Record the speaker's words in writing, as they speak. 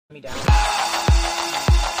me down.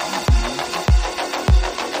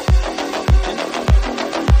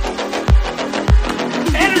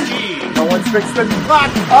 Energy! No one's fixed the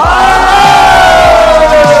clock. Oh!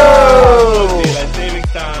 Daylight savings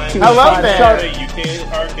time. Hello there. Sorry, you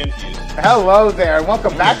are confused. Hello there, and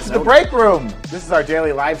welcome back to the Break Room. This is our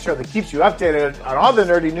daily live show that keeps you updated on all the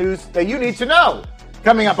nerdy news that you need to know.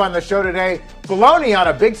 Coming up on the show today, Filoni on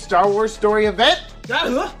a big Star Wars story event.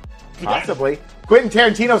 Possibly. Quentin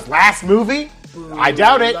Tarantino's last movie? I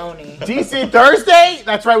doubt it. DC Thursday?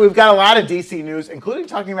 That's right, we've got a lot of DC news, including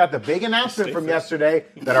talking about the big announcement from yesterday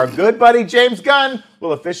that our good buddy James Gunn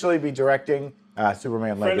will officially be directing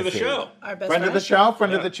Superman Friend Legacy. of the show. Our best Friend of the friend. show,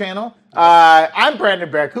 friend of the channel. I'm Brandon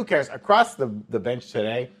Beck. Who cares? Across the bench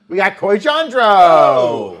today, we got Coy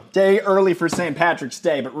Jandro. Day early for St. Patrick's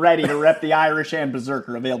Day, but ready to rep the Irish and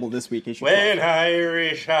Berserker. Available this week. Issue When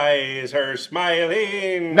Irish eyes are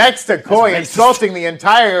smiling. Next to Coy, insulting the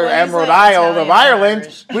entire What is Emerald that? Isle of Italian Ireland,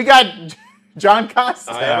 Irish. we got John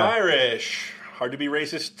Costa. I am Irish. Hard to be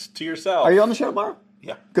racist to yourself. Are you on the show tomorrow?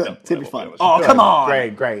 Yeah. Good. No, It's going I to be won't fun. be Oh, listening. come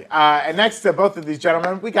on. Great. And next to both of these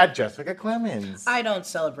gentlemen, we got Jessica Clemens. I don't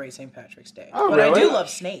celebrate St. Patrick's Day, Oh, but I really? do love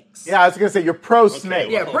snakes. Yeah, I was going to say, you're pro-snake.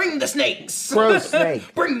 Yeah, bring the snakes.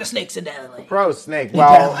 Pro-snake. Bring the snakes into LA. Pro-snake.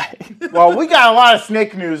 Well, we got a lot of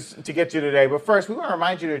snake news to get to today, but first, we want to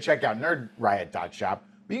remind you to check out nerdriot.shop.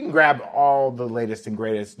 You can grab all the latest and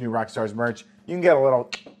greatest new Rockstars merch. You can get a little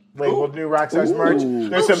labeled new Rockstars merch.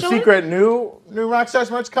 There's some secret new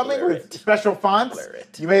Rockstars merch coming with special fonts.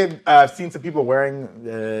 You may have seen some people wearing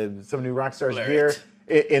some new Rockstars gear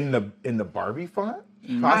in the Barbie font.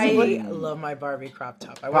 Possibly. I love my Barbie crop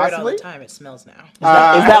top. I wear it all the Possibly? time. It smells now. Is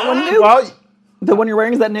that one new? Well, The one you're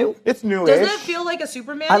wearing, is that new? it's new-ish. Doesn't it feel like a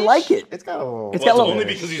Superman? I like it. It's got a little. It's Well, got a it's little- only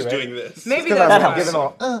because he's doing this. Maybe Because that's I'm why. giving a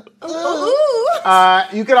little.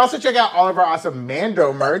 Ooh. You can also check out all of our awesome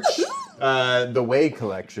Mando merch, the Way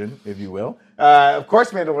collection, if you will. Of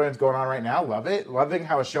course, Mandalorian's going on right now. Love it. Loving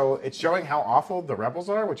how it's showing how awful the rebels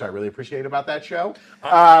are, which I really appreciate about that show.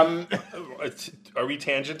 Are we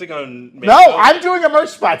tangenting on Mando? No, I'm doing a merch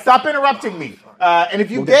spot. Stop interrupting me. And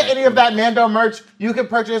if you get any of that Mando merch, you can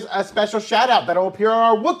purchase a special shout out that'll appear on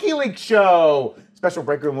our Wookiee League show. Special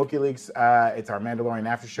Breakroom Wookiee Leagues. It's our Mandalorian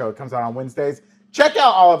after show. It comes out on Wednesdays. Check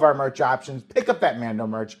out all of our merch options. Pick up that Mando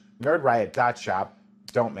merch. Nerdriot.shop.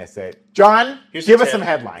 Don't miss it. John, give us some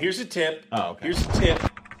headlines. Here's a tip. Oh, okay. Here's a tip.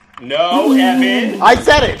 No, Evan. I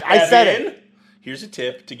said it. I said it. Evan, here's a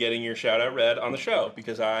tip to getting your shout out read on the show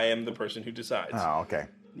because I am the person who decides. Oh, okay.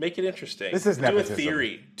 Make it interesting. This is Do nepotism. a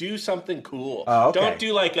theory. Do something cool. Oh, okay. Don't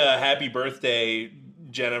do like a happy birthday,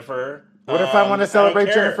 Jennifer. What if I want to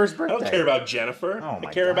celebrate Jennifer's birthday? I don't care about Jennifer. Oh, my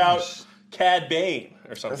I care gosh. about Cad Bane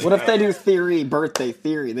or something. What if they do birthday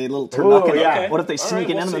theory? They little Ooh, turducken. yeah. What if they All sneak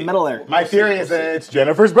right, it we'll into see. the middle there? My theory is that it's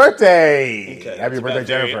Jennifer's birthday. Okay, Happy that's a birthday, bad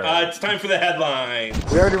theory. Jennifer. It's time for the headlines.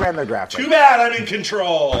 We already ran the graphic. Too bad I'm in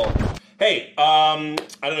control. Hey, I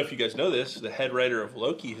don't know if you guys know this. The head writer of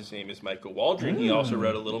Loki, his name is Michael Waldron. He also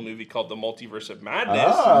wrote a little movie called The Multiverse of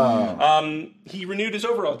Madness. Oh. He renewed his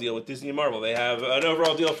overall deal with Disney and Marvel. They have an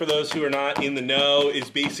overall deal, for those who are not in the know,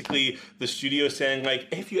 is basically the studio saying, like,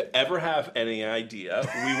 if you ever have any idea,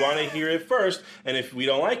 we want to hear it first, and if we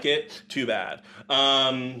don't like it, too bad.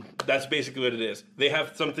 That's basically what it is. They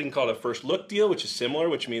have something called a first look deal, which is similar,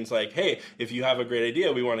 which means, like, hey, if you have a great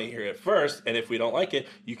idea, we want to hear it first, and if we don't like it,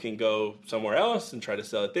 you can go somewhere else and try to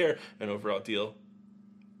sell it there. An overall deal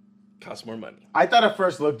costs more money. I thought a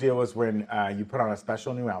first look deal was when you put on a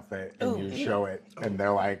special new outfit and you show it, and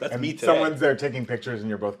they're like, That's and me today. someone's there taking pictures, and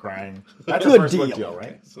you're both crying. That's a Good first look deal. deal,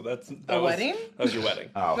 right? So that wedding? That was your wedding.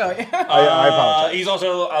 Oh, Oh, okay. yeah. I apologize. He's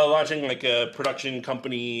also launching like a production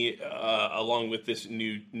company along with this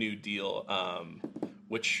new deal,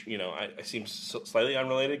 which I seem slightly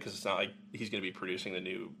unrelated because it's not like he's going to be producing the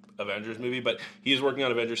new Avengers movie, but he is working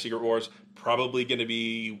on Avengers: Secret Wars. Probably going to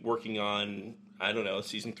be working on, I don't know,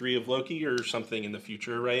 season 3 of Loki or something in the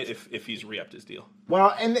future, right? If he's re-upped his deal.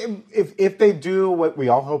 Well, and if they do what we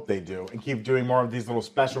all hope they do and keep doing more of these little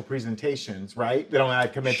special presentations, right? They don't got to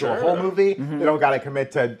commit to a whole movie. They don't got to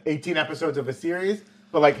commit to 18 episodes of a series.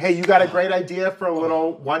 But like, hey, you got a great idea for a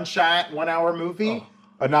little one-shot, 1-hour movie?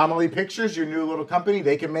 Anomaly Pictures, your new little company,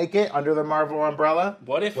 they can make it under the Marvel umbrella.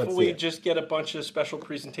 What if Let's see we it. just get a bunch of special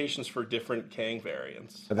presentations for different Kang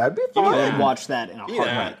variants? That'd be I fun. would watch that in a heartbeat.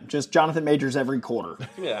 that. Just Jonathan Majors every quarter.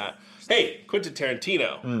 Give me that. Hey, Quentin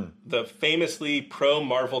Tarantino, the famously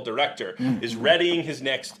pro-Marvel director, is readying his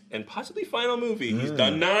next and possibly final movie. He's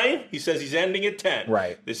done 9. He says he's ending at 10.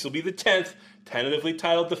 Right. This will be the 10th. tentatively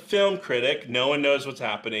titled The Film Critic. No one knows what's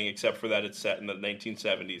happening except for that it's set in the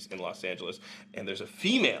 1970s in Los Angeles, and there's a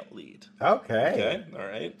female lead. Okay. All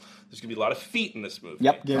right. There's going to be a lot of feet in this movie.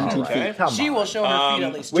 Yep, guaranteed Okay. feet. Come She on. will show her feet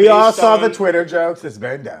at least. We all Based saw the on- Twitter jokes. It's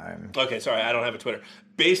been done. Okay, sorry, I don't have a Twitter.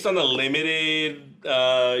 Based on the limited,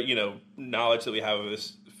 knowledge that we have of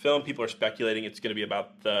this film, people are speculating it's going to be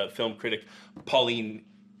about the film critic Pauline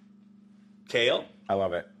Kael. I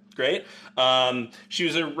love it. Great. She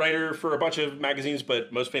was a writer for a bunch of magazines,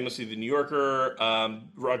 but most famously The New Yorker.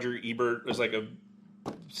 Roger Ebert was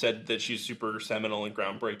said that she's super seminal and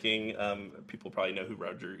groundbreaking. People probably know who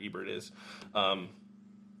Roger Ebert is.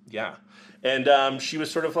 Yeah. And she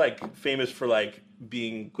was sort of famous for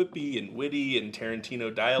being quippy and witty and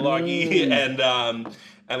Tarantino dialogue-y and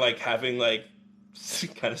having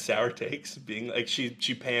kind of sour takes, being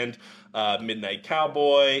she panned Midnight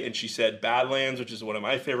Cowboy, and she said Badlands, which is one of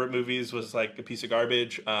my favorite movies, was a piece of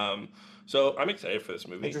garbage. So I'm excited for this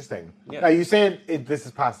movie. Interesting. Yeah. Now, you said this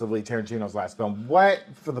is possibly Tarantino's last film. What,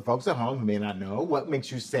 for the folks at home who may not know, what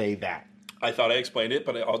makes you say that? I thought I explained it,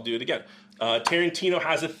 but I'll do it again. Tarantino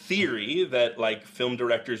has a theory that film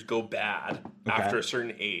directors go bad after a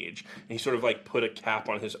certain age, and he sort of put a cap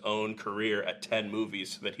on his own career at 10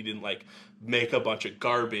 movies so that he didn't make a bunch of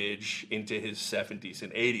garbage into his 70s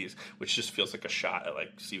and 80s, which just feels like a shot at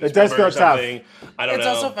Steven It does Spielberg go or something. I don't It's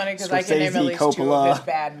know. also funny because I can name at Scorsese, least 2 Coppola. of his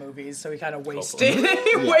bad movies, so he kind of wasted.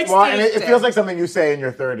 He wasted Well, and his it time. feels like something you say in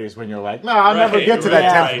your 30s when you're like, no, I'll never get to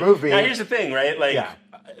that 10th movie. Now here's the thing, right? Yeah.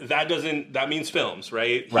 That means films,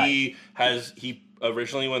 right? Right. He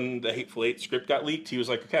originally, when the Hateful Eight script got leaked, he was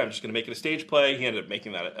like, okay, I'm just going to make it a stage play. He ended up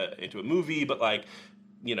making that into a movie, but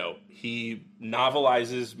he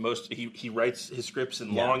novelizes he writes his scripts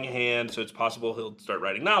in longhand, so it's possible he'll start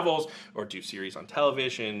writing novels or do series on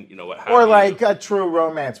television, what have Or you. a true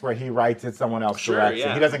romance where he writes it, someone else directs it.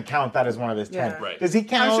 yeah. He doesn't count that as one of his 10. Yeah. Right. Does he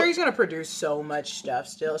count? I'm sure he's gonna produce so much stuff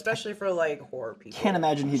still, especially for horror people. Can't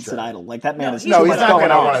imagine he'd sit idle. That man is he's no, too he's much not going going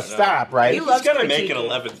to on. want to stop, right? He loves He's going to make an critiquing.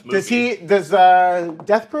 11th movie. Does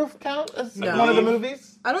Death Proof count as No. one of the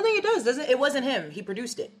movies? I don't think it does. Doesn't it? Wasn't him. He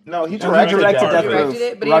produced it. No, he He directed, directed Death Death He Proof. Proof. directed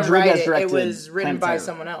it, but he Rodriguez didn't write it. directed It was written Planet by Terror.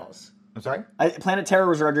 someone else. I'm sorry? Planet Terror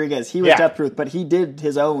was Rodriguez. He was Yeah. Death Proof, but he did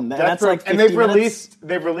his own. Death That's Proof, 50 and they've minutes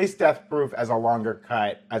released Death Proof as a longer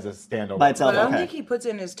cut, as a standalone. by itself. But I don't Okay. think he puts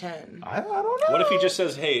in his 10. I don't know. What if he just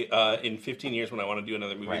says, hey, in 15 years when I want to do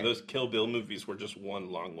another movie, Right. those Kill Bill movies were just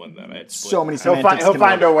one long one that I had split. So many He'll semantics.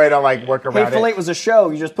 find a way to work around Hateful it. Eight was a show.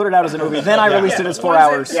 You just put it out as a movie. Then I released it as 4 Once it-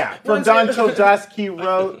 hours. Yeah, From Once Dawn it- Till Dusk, he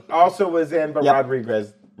wrote, also was in, but Yep. Robert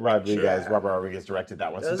Rodriguez directed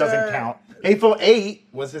that one, so it Those doesn't are- count. Hateful Eight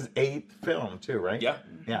was his 8th film, too, right? Yeah.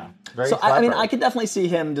 Yeah. Very So clever. I mean, I could definitely see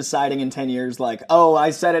him deciding in 10 years, oh, I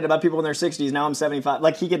said it about people in their 60s. Now I'm 75.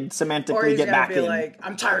 He could Or semantically he's get gonna back be in. like,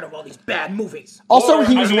 I'm tired of all these bad movies. Also, Or,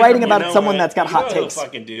 he was writing about someone that's got hot what takes. he'll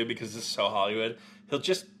fucking do, because this is so Hollywood, he'll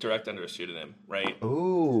just direct under a pseudonym, right?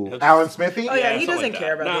 Ooh, He'll just- Alan Smithy? Oh, yeah, he something doesn't like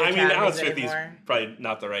care that. about No, the I mean, Alan academies Smithy's anymore. probably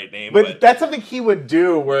not the right name, But but that's something he would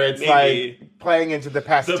do, where it's Maybe. playing into the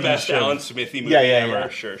past. the best Alan Smithy movie Yeah, ever. yeah.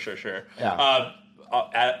 Sure. Yeah.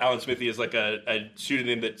 Alan Smithy is a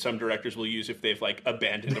pseudonym that some directors will use if they've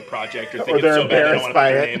abandoned a project or think Or it's they're so bad they don't embarrassed want to by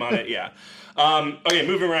put their it. name on it. Yeah. Okay,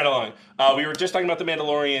 moving right along. We were just talking about The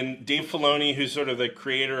Mandalorian. Dave Filoni, who's sort of the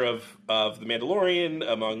creator of The Mandalorian,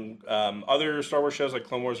 among other Star Wars shows like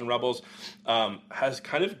Clone Wars and Rebels, has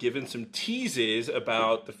kind of given some teases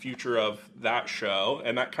about the future of that show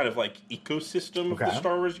and that kind of ecosystem of the Okay.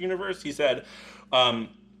 Star Wars universe. He said,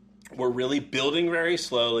 we're really building very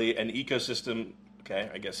slowly an ecosystem. Okay,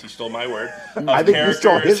 I guess he stole my word. Of I think you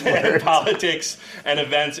stole his characters and word. politics and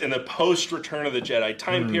events in the post-Return of the Jedi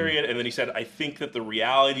time Hmm. period. And then he said, I think that the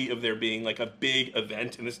reality of there being a big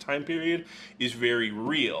event in this time period is very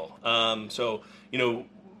real. So,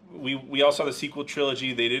 we all saw the sequel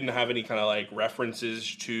trilogy. They didn't have any kind of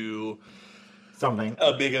references to Something.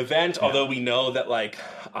 a big event, although we know that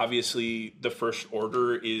obviously the First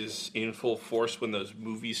Order is in full force when those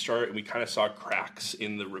movies start, and we kind of saw cracks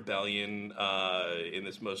in the rebellion in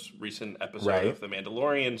this most recent episode Right. of The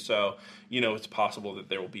Mandalorian. So it's possible that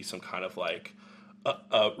there will be some kind of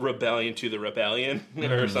a rebellion to the rebellion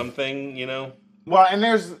or something. Well, and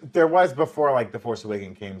there was before The Force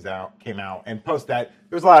Awakens came out, and post that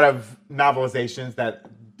there was a lot of novelizations that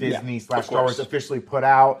Disney / Star Wars officially put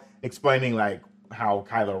out, explaining how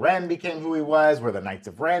Kylo Ren became who he was, where the Knights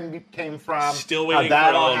of Ren came from. Still how waiting for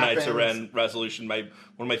that all all Knights of happens. Ren resolution. One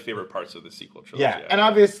of my favorite parts of the sequel trilogy. Yeah, and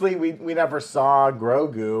obviously we never saw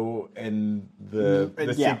Grogu in the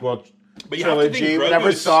Yeah. sequel But you have to trilogy. think We never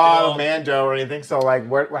Grogu's saw still- Mando or anything. So like,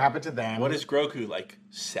 what happened to them? What is Grogu, like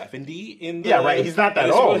 70 in the... Yeah, right. He's not that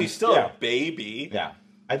Well, old. he's still Yeah. a baby. Yeah,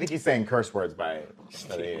 I think he's saying curse words by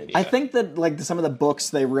that age. I think that like some of the books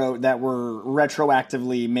they wrote that were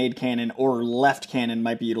retroactively made canon or left canon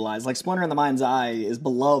might be utilized. Like Splinter in the Mind's Eye is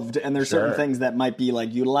beloved, and there's certain Sure. things that might be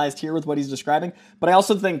like utilized here with what he's describing. But I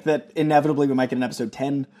also think that inevitably we might get an episode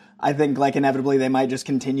 10. I think like inevitably they might just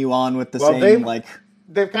continue on with the same like.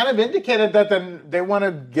 They've kind of indicated that then they want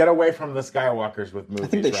to get away from the Skywalkers with movies. I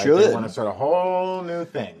think they right? should. They want to start a whole new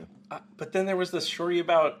thing. But then there was the story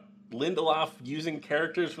about Lindelof using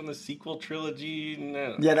characters from the sequel trilogy.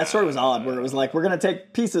 No. Yeah, that story was odd, where it was like we're gonna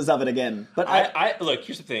take pieces of it again. But I look.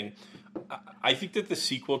 Here's the thing. I think that the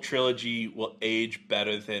sequel trilogy will age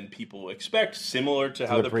better than people expect, similar to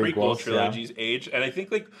how the the prequel prequels, trilogies age. And I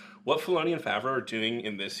think like what Filoni and Favreau are doing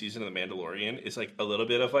in this season of The Mandalorian is like a little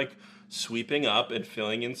bit of like sweeping up and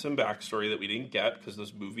filling in some backstory that we didn't get because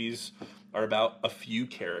those movies are about a few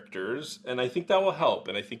characters, and I think that will help.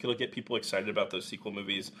 And I think it'll get people excited about those sequel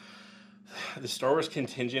movies. The Star Wars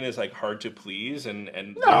contingent is like hard to please, and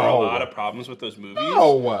there are a lot of problems with those movies.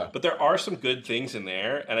 No. But there are some good things in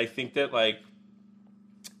there, and I think that like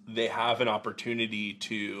they have an opportunity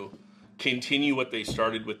to continue what they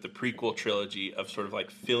started with the prequel trilogy of sort of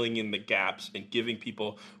like filling in the gaps and giving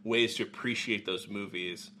people ways to appreciate those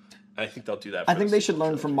movies. And I think they'll do that. I think they should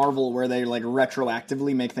learn from Marvel where they like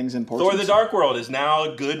retroactively make things important. Thor: The Dark World is now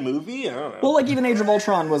a good movie. I don't know. Well, like even Age of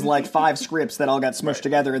Ultron was like 5 scripts that all got smushed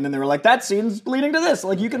together, and then they were like, that scene's leading to this.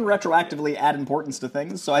 Like you can retroactively add importance to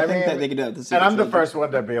things, so I think that they could do it. And I'm the first one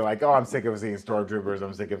to be like, oh, I'm sick of seeing stormtroopers.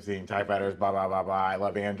 I'm sick of seeing TIE fighters, blah, blah, blah, blah. I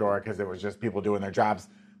love Andor because it was just people doing their jobs.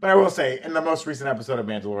 But I will say, in the most recent episode of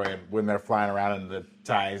Mandalorian, when they're flying around and the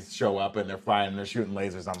TIEs show up and they're flying and they're shooting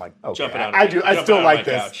lasers, I'm like, okay, Jumping out of- I jumping still out of like my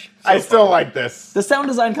this. couch. I So still fun. like this. the sound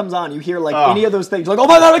design comes on, you hear like Oh. any of those things, you're like, oh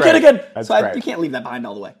my god, I That's get it great. again. That's So great. you can't leave that behind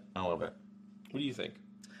all the way. I love it. What do you think?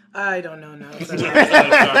 I don't know now. That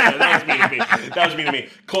was mean to me. That was mean to me.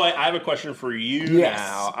 Coy, I have a question for you Yes.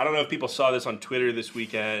 now. I don't know if people saw this on Twitter this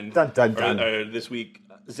weekend. Dun, dun, dun. Or this week.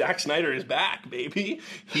 Zack Snyder is back, baby.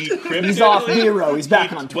 He's off Vero. He's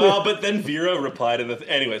back on Twitter. Well, but then Vero replied in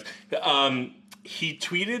anyways. He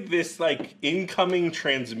tweeted this like incoming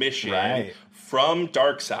transmission Right. from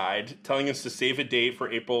Darkseid telling us to save a date for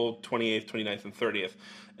April 28th, 29th, and 30th.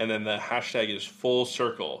 And then the hashtag is full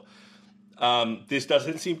circle. This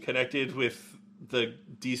doesn't seem connected with the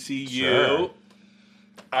DCU. Sure.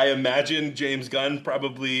 I imagine James Gunn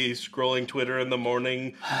probably scrolling Twitter in the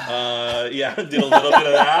morning. Did a little bit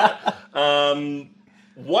of that.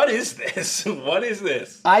 What is this? What is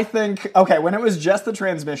this? I think, okay, when it was just the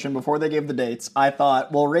transmission before they gave the dates, I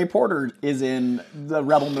thought, well, Ray Porter is in the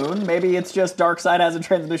Rebel Moon. Maybe it's just Darkseid has a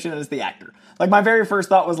transmission and it's the actor. Like, my very first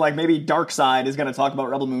thought was, like, maybe Darkseid is going to talk about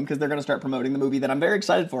Rebel Moon because they're going to start promoting the movie that I'm very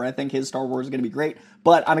excited for. I think his Star Wars is going to be great,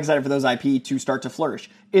 but I'm excited for those IP to start to flourish.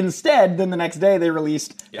 Instead, then the next day, they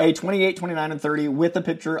released a 28, 29, and 30 with a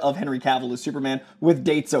picture of Henry Cavill as Superman with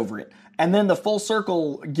dates over it. And then the full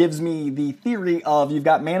circle gives me the theory of you've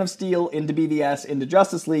got Man of Steel into BVS, into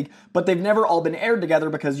Justice League, but they've never all been aired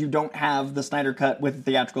together because you don't have the Snyder Cut with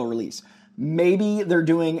the theatrical release. Maybe they're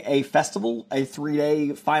doing a festival, a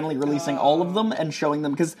 3-day, finally releasing all of them and showing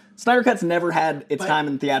them, because Snyder Cut's never had its time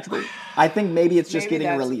in theatrical. I think maybe it's just getting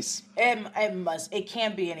a release. It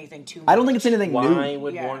can't be anything too much. I don't think it's anything Why new,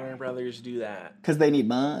 would Yeah. Warner Brothers do that? because they need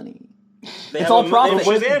money. They It's have all profit.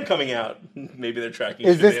 Shazam coming out. Maybe they're tracking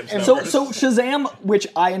Is this- Shazam's and numbers. So Shazam, which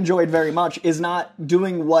I enjoyed very much, is not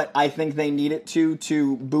doing what I think they need it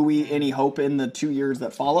to buoy any hope in the 2 years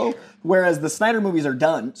that follow. Whereas the Snyder movies are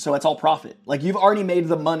done, so it's all profit. Like, you've already made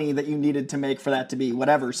the money that you needed to make for that to be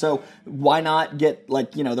whatever. So why not get,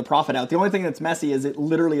 like, you know, the profit out? The only thing that's messy is it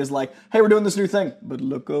literally is like, hey, we're doing this new thing, but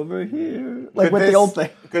look over here. Like with the old thing.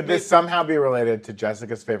 Could this somehow be related to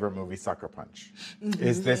Jessica's favorite movie, Sucker Punch?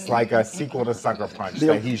 Is this like a sequel to Sucker Punch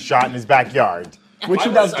that he shot in his backyard? Which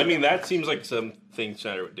he does. I mean, that seems like something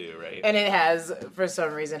Snyder would do, right? And it has, for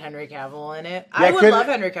some reason, Henry Cavill in it. Yeah, I would could- love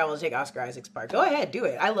Henry Cavill to take Oscar Isaac's part. Go ahead, do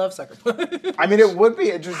it. I love Sucker Punch. I mean, it would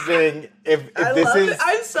be interesting if I this love is. it.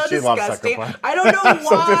 I'm so she loves Sucker disgusting. Punch. I don't know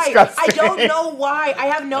So why. disgusting. I don't know why. I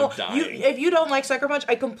have no. I'm dying. If you don't like Sucker Punch,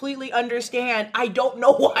 I completely understand. I don't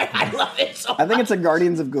know why I love it so I think it's a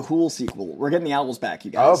Guardians of Gahul sequel. We're getting the owls back,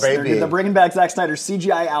 you guys. Oh, baby. They're bringing back Zack Snyder's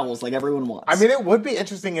CGI owls like everyone wants. I mean, it would be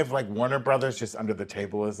interesting if, like, Warner Brothers just under the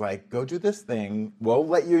table is like, go do this thing. We'll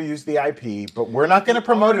let you use the IP, but we're not going to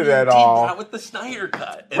promote it at all. Not with the Snyder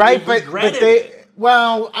Cut, and Right, they but regretted they. it.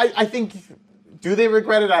 Well, I think Do they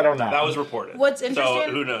regret it? I don't know. That was reported. What's interesting?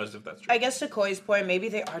 So who knows if that's true? I guess to Koi's point, maybe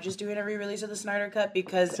they are just doing a re-release of the Snyder Cut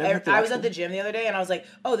because Is that the I was at actual- the gym the other day and I was like,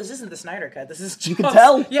 "Oh, this isn't the Snyder Cut. This is." You can Joss."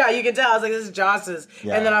 tell. Yeah, you can tell. I was like, "This is Joss's,"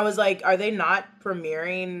 Yeah. and then I was like, "Are they not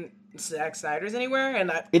premiering Zack Snyder's anywhere?"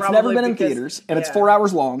 And It's never been in theaters, and it's 4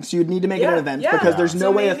 hours long, so you'd need to make it an Yeah, event yeah. because there's no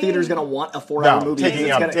So way a maybe- theater's going to want a 4-hour movie. taking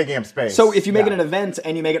It's up gonna- taking up space. So if you make Yeah. it an event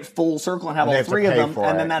and you make it full circle and have And they all have to three of pay them, for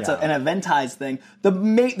and then it, that's yeah. an eventized thing.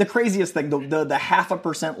 The craziest thing, the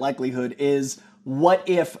 0.5% likelihood is, what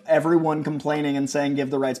if everyone complaining and saying give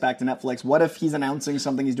the rights back to Netflix? What if he's announcing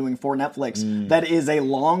something he's doing for Netflix that is a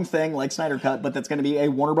long thing like Snyder Cut, but that's going to be a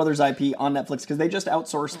Warner Brothers IP on Netflix because they just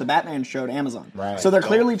outsourced the Batman show to Amazon. Right. So they're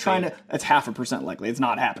clearly trying to. It's 0.5% likely. It's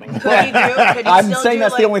not happening. Could he I'm still saying do,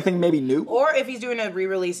 that's like, the only thing maybe new. Or if he's doing a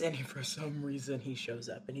re-release and for some reason he shows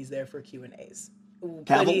up and he's there for Q&As. Could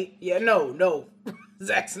Cavill? he? Yeah, no.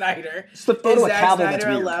 Zack Snyder. It's the photo Is of Zack Cavill Snyder that's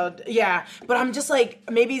weird. allowed? Yeah, but I'm just like,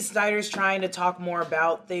 maybe Snyder's trying to talk more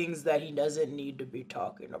about things that he doesn't need to be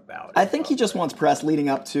talking about. I think he just wants press leading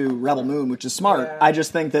up to Rebel Moon, which is smart. Yeah. I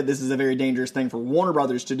just think that this is a very dangerous thing for Warner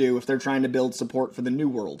Brothers to do if they're trying to build support for the new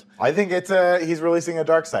world. I think he's releasing a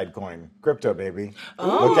dark side coin, crypto baby.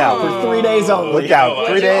 Look out For 3 days only. Look out, Would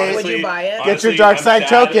 3 you- days. would you buy it? Get your Honestly, dark I'm side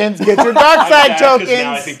sad. tokens. Get your dark I'm side sad 'cause tokens.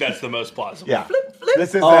 Now I think that's the most plausible. Yeah.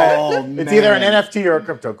 This is Oh, it's either an man. NFT or a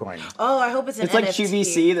crypto coin. Oh, I hope it's an It's like NFT.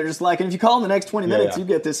 QVC. They're just like, and if you call in the next 20 minutes, yeah. you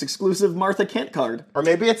get this exclusive Martha Kent card. Or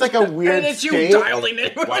maybe it's like a weird And it's you state. dialing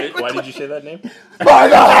it. Why did you say that name?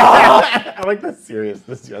 I like the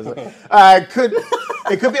seriousness.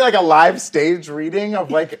 It could be like a live stage reading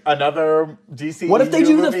of like another DCU. What if they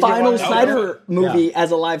do the movie he final wanted to Snyder do? movie Yeah.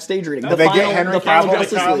 as a live stage reading? They get Henry the final Cavill to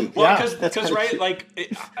Justice come? League. Well, Yeah. because kinda right, cute. like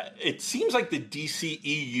it seems like the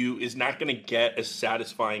DCEU is not going to get a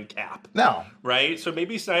satisfying cap. No, Right? So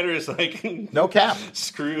maybe Snyder is like, no cap.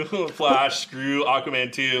 screw Flash, screw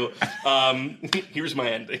Aquaman 2. Here's my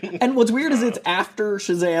ending. And what's weird is it's after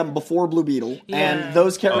Shazam, before Blue Beetle, Yeah. and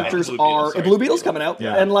those characters Blue Beetle, are sorry. Blue Beetle's coming out,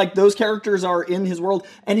 Yeah. and like those characters are in his world.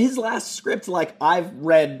 And his last script, like I've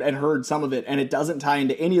read and heard some of it, and it doesn't tie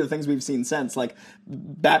into any of the things we've seen since. Like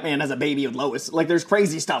Batman has a baby with Lois. Like there's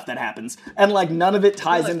crazy stuff that happens, and like none of it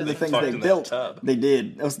ties like into the they things fucked they in that built. tub. They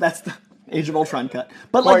did. That's the Age of Ultron cut.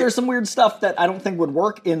 But like Quite- there's some weird stuff that I don't think would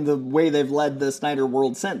work in the way they've led the Snyder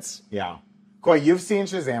world since. Yeah. Coy, you've seen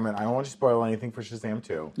Shazam, and I don't want you to spoil anything for Shazam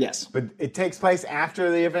 2. Yes. But it takes place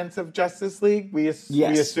after the events of Justice League, we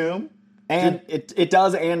Yes. assume? And it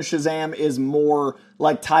does, and Shazam is more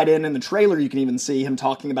like tied in the trailer. You can even see him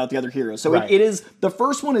talking about the other heroes. So Right. it is, the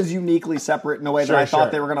first one is uniquely separate in a way that I Sure.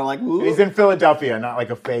 thought they were going to like, ooh. He's in Philadelphia, not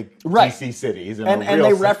like a fake Right. DC city. He's in and a and real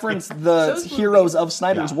they city. reference the So is heroes of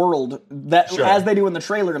Snyder's Yeah. world that Sure. as they do in the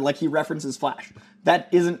trailer, like he references Flash. That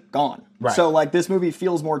isn't gone. Right. So like this movie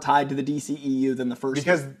feels more tied to the DCEU than the first.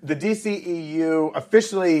 Because the DCEU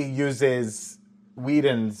officially uses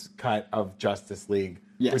Whedon's cut of Justice League,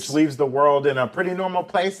 Yes. which leaves the world in a pretty normal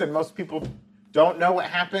place, and most people don't know what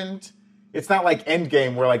happened. It's not like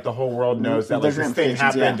Endgame, where like the whole world knows that like There's this thing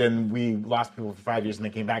ramifications, happened yeah. and we lost people for 5 years and they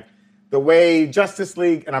came back. The way Justice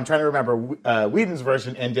League, and I'm trying to remember Whedon's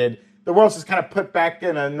version ended, the world's just kind of put back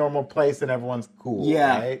in a normal place and everyone's cool.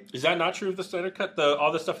 Yeah. Right? Is that not true of the Snyder Cut?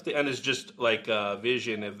 All the stuff at the end is just like a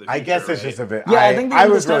vision of the future, I guess it's right? just a bit. yeah, I think the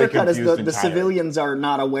was Snyder really cut is confused the and tired. civilians are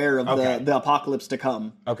not aware of Okay. the apocalypse to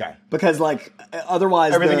come. Okay. Because like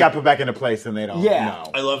otherwise Everything the- got put back into place and they don't Yeah.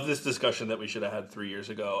 know. I love this discussion that we should have had 3 years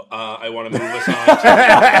ago. I want to move us on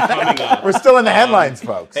to coming up. We're still in the headlines,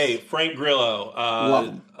 folks. Hey, Frank Grillo, Love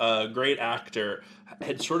him. a great actor,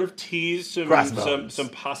 had sort of teased Crossbones. some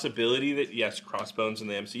possibility that, yes, Crossbones in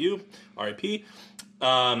the MCU, R.I.P.,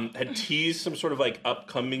 had teased some sort of like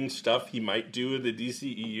upcoming stuff he might do in the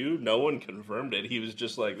DCEU. No one confirmed it. He was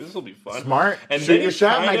just like, this will be fun. Smart. And Shoot then your he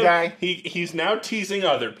shot, kind my of- guy. He's now teasing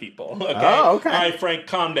other people. Okay? Oh, okay. All right, Frank,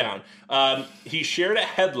 calm down. He shared a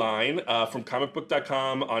headline from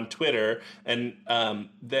comicbook.com on Twitter and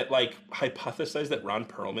that like hypothesized that Ron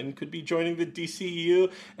Perlman could be joining the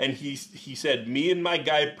DCEU. And he said, me and my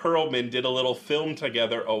guy Perlman did a little film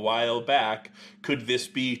together a while back. Could this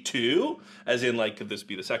be two? As in, like, could this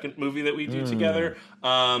be the second movie that we do together?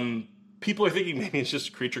 People are thinking maybe it's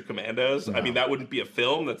just Creature Commandos. I mean, that wouldn't be a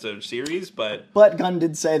film. That's a series, but... But Gunn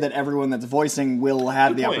did say that everyone that's voicing will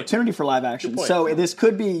have the point. opportunity for live action. Good point. So this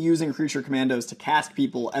could be using Creature Commandos to cast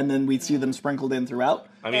people, and then we'd see them sprinkled in throughout.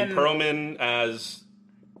 I mean, And- Perlman as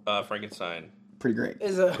Frankenstein. Pretty great.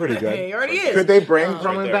 Is a, Pretty good. He already is. Could they bring right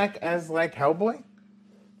Perlman there. back as like Hellboy?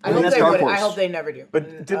 I hope that's they Dark would. Horse. I hope they never do.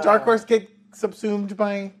 But did Dark Horse get subsumed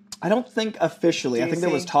by? I don't think officially. I think there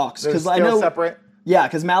was DC? talks They're because I still know separate. Yeah,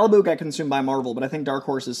 because Malibu got consumed by Marvel, but I think Dark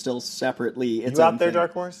Horse is still separately its You own out there, thing.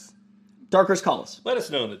 Dark Horse? Dark Horse, call us. Let us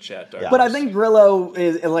know in the chat, Dark. But I think Grillo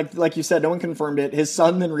is, like you said, no one confirmed it. His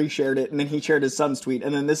son then reshared it, and then he shared his son's tweet,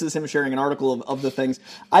 and then this is him sharing an article of the things.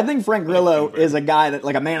 I think Frank Grillo is a guy that,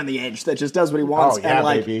 like, a man on the edge that just does what he wants. Oh, yeah, and,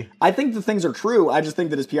 like, baby. I think the things are true. I just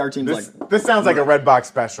think that his PR team's This sounds like a Redbox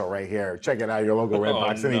special right here. Check it out, your local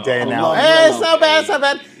Redbox any day now. love Hey, Grillo. so bad, so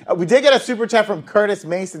bad. We did get a super chat from Curtis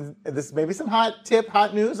Mason. This may be some hot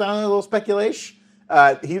news. I don't know, a little speculation.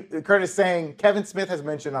 Curtis saying Kevin Smith has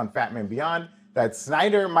mentioned on Fat Man Beyond that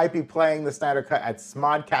Snyder might be playing the Snyder Cut at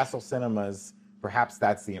Smod Castle Cinemas. Perhaps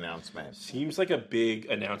that's the announcement. Seems like a big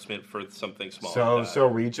announcement for something small. So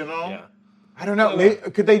regional? Yeah. I don't know. Maybe,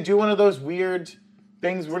 could they do one of those weird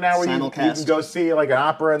things where now you can go see like an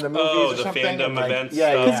opera in the movies or something? Fandom like, events.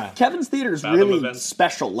 Yeah. Kevin's theater is Fathom really events.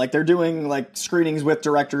 special. Like, they're doing, like, screenings with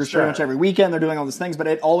directors pretty much every weekend. They're doing all these things, but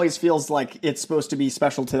it always feels like it's supposed to be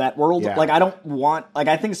special to that world. Yeah. Like, I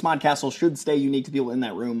think Smod Castle should stay unique to people in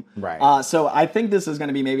that room. Right. So I think this is going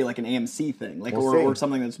to be maybe like an AMC thing, like, or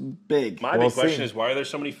something that's big. My big question is, why are there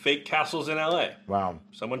so many fake castles in LA? Wow.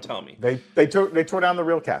 Someone tell me. They tore down the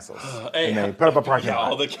real castles. And they put up a parking lot.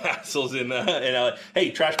 All the castles in LA. Hey,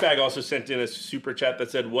 Trash Bag also sent in a super chat that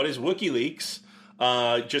said, "What is WikiLeaks?"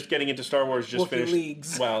 Just getting into Star Wars. Just finished.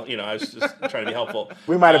 WikiLeaks. Well, I was just trying to be helpful.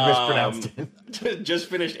 We might have mispronounced it. Just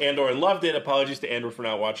finished Andor and loved it. Apologies to Andor for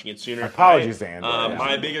not watching it sooner. Apologies to Andor.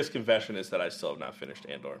 My biggest confession is that I still have not finished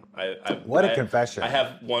Andor. What a confession. I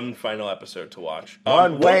have one final episode to watch.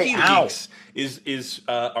 One way out. WikiLeaks is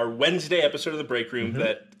our Wednesday episode of the Breakroom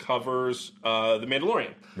that covers The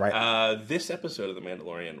Mandalorian. Right. This episode of The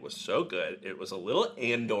Mandalorian was so good. It was a little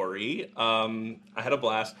Andor-y. I had a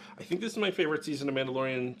blast. I think this is my favorite season of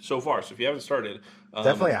Mandalorian so far. So if you haven't started,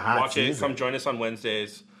 Definitely a hot watch season. it. Come join us on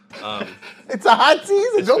Wednesdays. It's a hot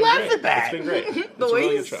season. Don't laugh great. at that. It's been great. The It's a way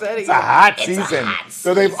really you good show. said it. It's a hot season.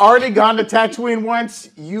 So they've already gone to Tatooine once.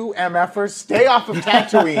 You MFers, stay off of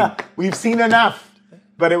Tatooine. We've seen enough.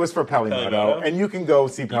 But it was for Pelimoto. Pelimoto? And you can go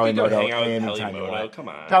see can go Pelimoto hang out with anytime you Pelimoto. want. Come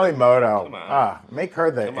on. Pelimoto. Come on. Make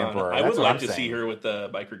her the Come on. emperor. I That's would what like I'm to saying. see her with the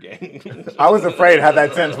biker gang. I was afraid how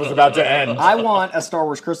that sentence was about to end. I want a Star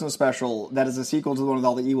Wars Christmas special that is a sequel to the one with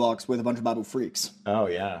all the Ewoks with a bunch of Babu freaks. Oh,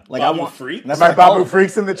 yeah. Like, Babu I want freaks? That's My what I call Babu them.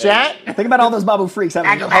 freaks in the chat? Think about all those Babu freaks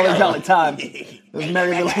having a holly jolly time. Those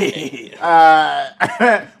merry little.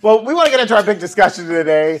 Well, we want to get into our big discussion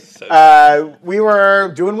today. We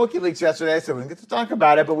were doing WikiLeaks yesterday, so we didn't get to talk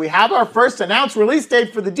about it, but we have our first announced release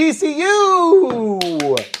date for the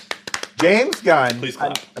DCU. James Gunn. Please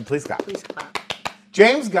clap. Please clap. Please clap.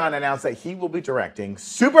 James Gunn announced that he will be directing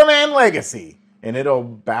Superman Legacy, and it'll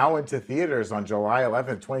bow into theaters on July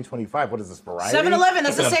 11th, 2025. What is this, Variety? 7-Eleven,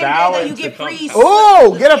 that's the It's same gonna day bow that you into- get free.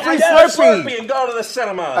 Oh, get a free Get a Slurpee. Slurpee and go to the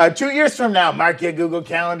cinema. 2 years from now, mark your Google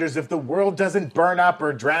calendars if the world doesn't burn up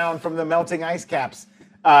or drown from the melting ice caps.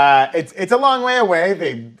 It's a long way away.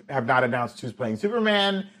 They have not announced who's playing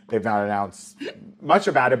Superman. They've not announced much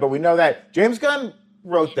about it, but we know that James Gunn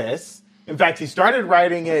wrote this. In fact, he started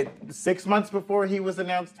writing it 6 months before he was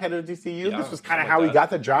announced head of DCU. Yeah, This was kind of something how like he that. got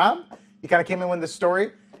the job. He kind of came in with the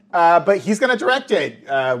story. But he's going to direct it.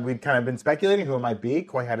 We'd kind of been speculating who it might be.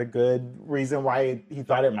 Coy had a good reason why he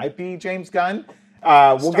thought it might be James Gunn.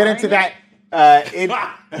 We'll get into Starring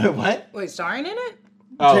that. What? Wait, starring in it?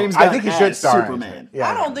 Oh, James I Gunn think he as should star in Superman. it.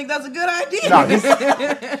 Yeah. I don't think that's a good idea. No,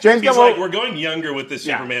 James He's Gunn like, will, we're going younger with this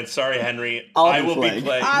Yeah. Superman. Sorry, Henry. I'll I be will be playing.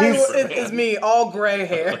 playing. It's me, all gray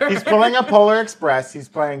hair. he's pulling a Polar Express. He's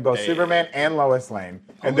playing both Hey. Superman and Lois Lane.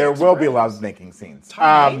 And Polar there will be Express. love-making scenes.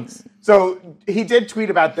 Tom Hanks. So he did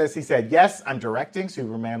tweet about this. He said, yes, I'm directing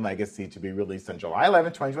Superman Legacy to be released on July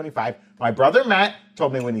 11th, 2025. My brother Matt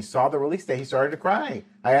told me when he saw the release date, he started to cry.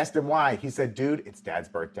 I asked him why. He said, dude, it's Dad's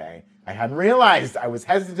birthday. I hadn't realized I was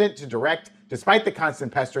hesitant to direct despite the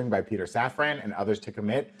constant pestering by Peter Safran and others to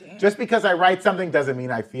commit. Just because I write something doesn't mean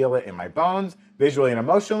I feel it in my bones, visually and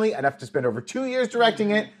emotionally, enough to spend over 2 years directing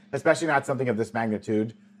it, especially not something of this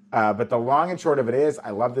magnitude. But the long and short of it is, I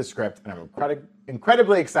love this script, and I'm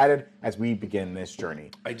incredibly excited as we begin this journey.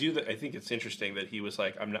 I think it's interesting that he was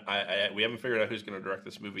like, we haven't figured out who's going to direct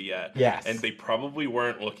this movie yet. Yes. And they probably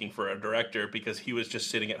weren't looking for a director because he was just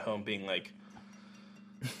sitting at home being like,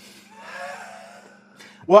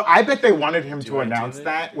 Well, I bet they wanted him to I do announce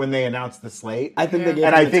that when they announced the slate. I think they gave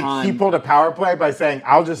and him I the think time. he pulled a power play by saying,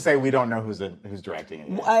 "I'll just say we don't know who's directing it."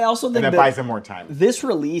 Yet. I also think and that that buys him more time. This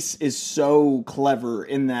release is so clever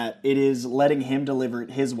in that it is letting him deliver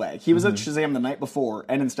it his way. He was at Shazam the night before,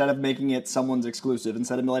 and instead of making it someone's exclusive,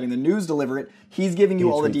 instead of letting the news deliver it, he's giving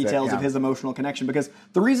you all the tweets it, details yeah. of his emotional connection. Because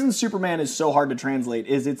the reason Superman is so hard to translate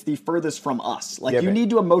is it's the furthest from us. Like, you need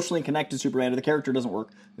to emotionally connect to Superman, or the character doesn't work.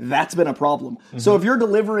 That's been a problem. So if you're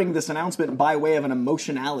delivering this announcement by way of an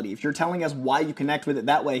emotionality, if you're telling us why you connect with it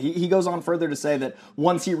that way, he goes on further to say that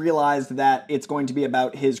once he realized that it's going to be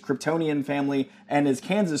about his Kryptonian family and his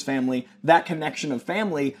Kansas family, that connection of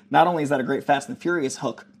family, not only is that a great Fast and Furious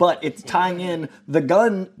hook, but it's tying in the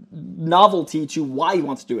Gunn novelty to why he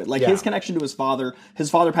wants to do it. Like his connection to his father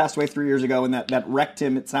passed away 3 years ago, and that wrecked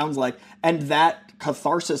him, it sounds like, and that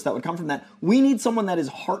catharsis that would come from that. We need someone that is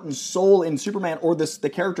heart and soul in Superman, or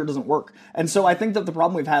the character doesn't work. And so I think that the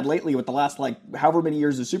problem we've had lately with the last, like, however many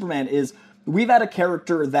years of Superman is we've had a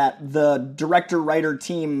character that the director, writer,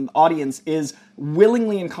 team, audience is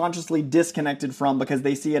willingly and consciously disconnected from because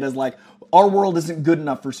they see it as like, our world isn't good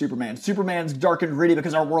enough for Superman. Superman's dark and gritty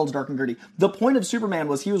because our world's dark and gritty. The point of Superman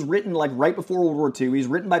was he was written like right before World War II. He's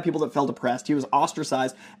written by people that felt oppressed. He was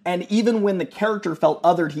ostracized. And even when the character felt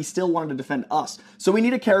othered, he still wanted to defend us. So we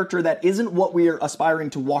need a character that isn't what we are aspiring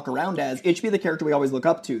to walk around as. It should be the character we always look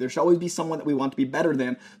up to. There should always be someone that we want to be better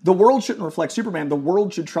than. The world shouldn't reflect Superman. The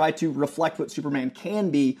world should try to reflect what Superman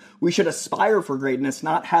can be. We should aspire for greatness,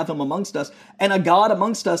 not have him amongst us. And a god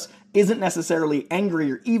amongst us isn't necessarily angry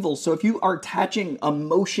or evil. So if you are attaching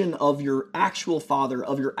emotion of your actual father,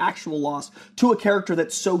 of your actual loss, to a character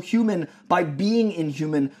that's so human by being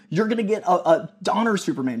inhuman, you're going to get a Donner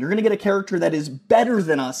Superman. You're going to get a character that is better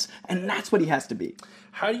than us, and that's what he has to be.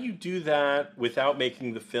 How do you do that without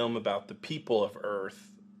making the film about the people of Earth?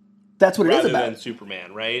 That's what it is Rather about. than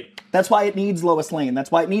Superman, right? That's why it needs Lois Lane. That's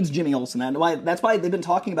why it needs Jimmy Olsen. That's why they've been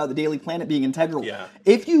talking about the Daily Planet being integral. Yeah.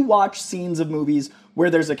 If you watch scenes of movies where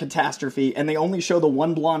there's a catastrophe and they only show the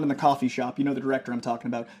one blonde in the coffee shop, you know the director I'm talking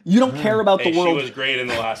about, you don't care about the world. She was great in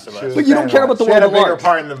The Last of Us. But you don't care about the She world had a at bigger large.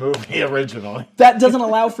 part in the movie originally. That doesn't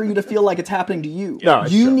allow for you to feel like it's happening to you. No,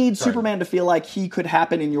 it's you true. need Sorry. Superman to feel like he could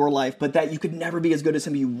happen in your life, but that you could never be as good as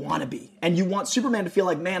him you want to be. And you want Superman to feel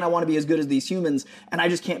like, man, I want to be as good as these humans, and I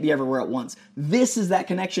just can't be everywhere at once. This is that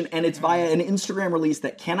connection, and it's via an Instagram release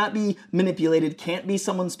that cannot be manipulated, can't be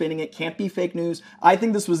someone spinning it, can't be fake news. I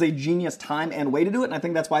think this was a genius time and way to do it, and I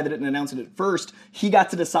think that's why they didn't announce it at first. He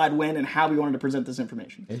got to decide when and how we wanted to present this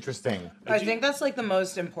information. Interesting. I think that's like the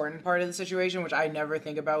most important part of the situation, which I never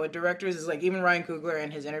think about with directors, is like even Ryan Coogler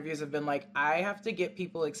in his interviews have been like, I have to get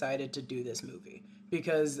people excited to do this movie.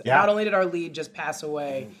 Because not only did our lead just pass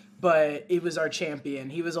away, but it was our champion.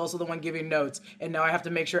 He was also the one giving notes, and now I have to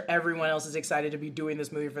make sure everyone else is excited to be doing this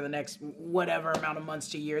movie for the next whatever amount of months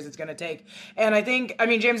to years it's going to take. And I think,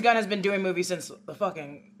 James Gunn has been doing movies since the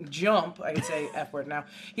fucking jump. I can say F word now.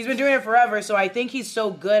 He's been doing it forever, so I think he's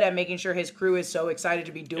so good at making sure his crew is so excited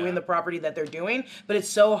to be doing the property that they're doing, but it's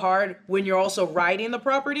so hard when you're also writing the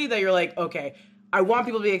property that you're like, okay, I want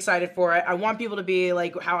people to be excited for it. I want people to be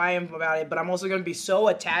like how I am about it, but I'm also going to be so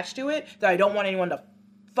attached to it that I don't want anyone to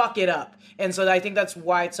fuck it up. And so I think that's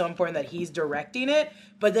why it's so important that he's directing it.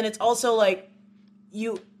 But then it's also like,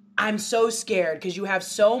 I'm so scared because you have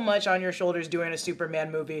so much on your shoulders doing a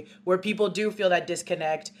Superman movie where people do feel that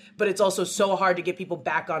disconnect, but it's also so hard to get people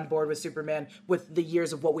back on board with Superman with the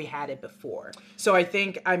years of what we had it before. So I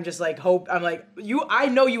think I'm just like, I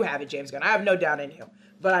know you have it, James Gunn. I have no doubt in you.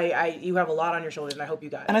 But you have a lot on your shoulders, and I hope you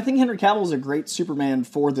got it. And I think Henry Cavill is a great Superman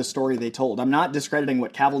for the story they told. I'm not discrediting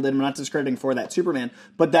what Cavill did. I'm not discrediting for that Superman.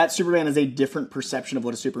 But that Superman is a different perception of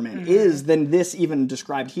what a Superman is than this even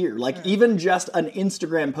described here. Like, even just an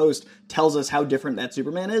Instagram post tells us how different that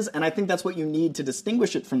Superman is. And I think that's what you need to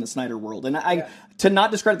distinguish it from the Snyder world. And to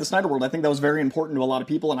not discredit the Snyder world, I think that was very important to a lot of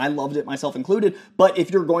people, and I loved it, myself included. But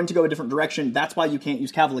if you're going to go a different direction, that's why you can't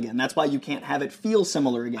use Cavill again. That's why you can't have it feel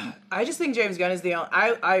similar again. I just think James Gunn is the only...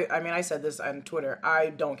 I said this on Twitter. I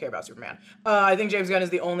don't care about Superman. I think James Gunn is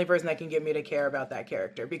the only person that can get me to care about that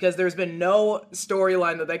character because there's been no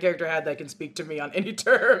storyline that character had that can speak to me on any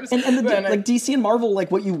terms. And like DC and Marvel,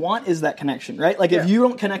 like what you want is that connection, right? Like if you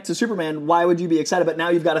don't connect to Superman, why would you be excited? But now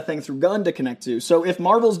you've got a thing through Gunn to connect to. So if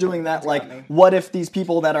Marvel's doing that, like what if these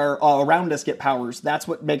people that are around us get powers? That's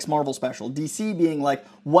what makes Marvel special. DC being like,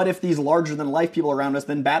 what if these larger than life people around us,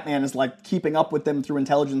 then Batman is like keeping up with them through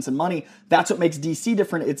intelligence and money. That's what makes DC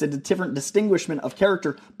different. It's a different distinguishment of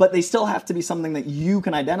character, but they still have to be something that you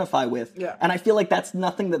can identify with. Yeah. And I feel like that's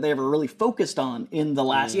nothing that they ever really focused on in the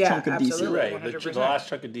last chunk of absolutely. DC. Right. The 100%. last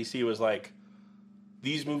chunk of DC was like,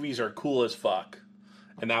 these movies are cool as fuck.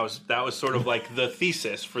 And that was sort of like the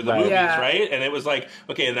thesis for the movies, right? And it was like,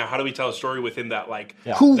 okay, now how do we tell a story within that like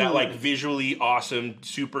that like visually awesome,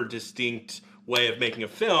 super distinct way of making a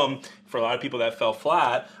film? For a lot of people that fell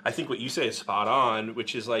flat. I think what you say is spot on,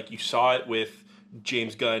 which is like you saw it with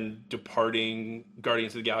James Gunn departing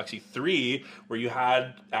Guardians of the Galaxy 3, where you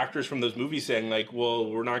had actors from those movies saying like,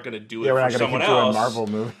 well, we're not going to do it for someone else. A Marvel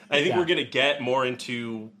movie. I think we're going to get more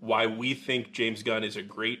into why we think James Gunn is a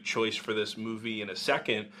great choice for this movie in a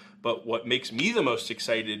second. But what makes me the most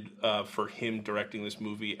excited for him directing this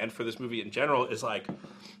movie and for this movie in general is like,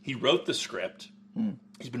 he wrote the script.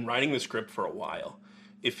 He's been writing the script for a while.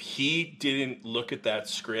 If he didn't look at that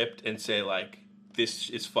script and say like, this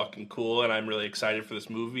is fucking cool and I'm really excited for this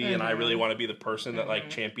movie and I really want to be the person that like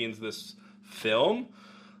champions this film,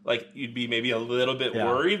 like you'd be maybe a little bit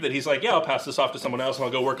worried that he's like, yeah, I'll pass this off to someone else and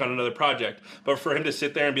I'll go work on another project. But for him to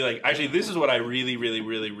sit there and be like, actually, this is what I really, really,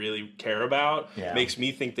 really, really care about, makes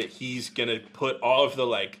me think that he's going to put all of the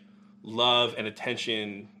like love and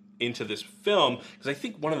attention into this film. Because I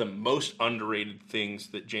think one of the most underrated things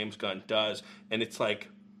that James Gunn does, and it's like,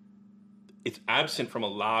 it's absent from a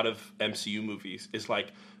lot of MCU movies, is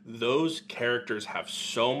like those characters have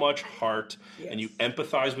so much heart and you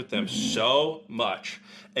empathize with them so much.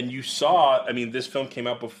 And you saw, I mean, this film came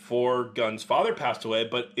out before Gunn's father passed away,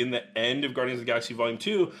 but in the end of Guardians of the Galaxy Volume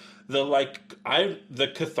 2,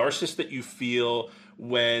 the catharsis that you feel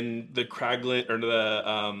when the Kraglin or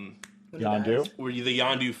the Yondu? Where the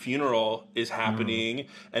Yondu funeral is happening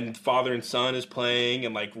and father and son is playing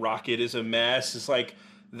and like Rocket is a mess. It's like,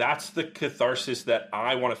 that's the catharsis that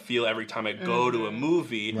I want to feel every time I go to a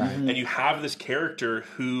movie. Right. And you have this character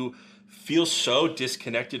who feels so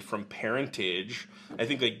disconnected from parentage. I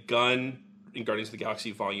think like Gunn in Guardians of the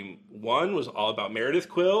Galaxy Volume 1 was all about Meredith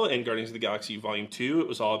Quill, and Guardians of the Galaxy Volume 2, it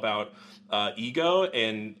was all about Ego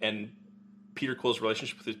and Peter Quill's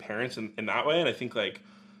relationship with his parents in that way. And I think like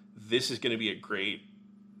this is going to be a great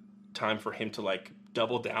time for him to like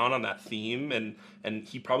double down on that theme, and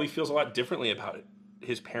he probably feels a lot differently about it.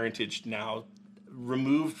 His parentage now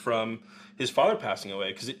removed from his father passing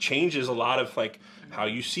away, because it changes a lot of like how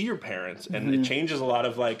you see your parents, and it changes a lot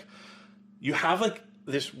of like you have like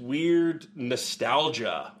this weird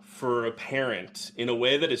nostalgia for a parent in a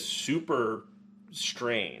way that is super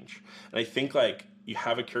strange. And I think like you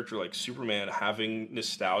have a character like Superman having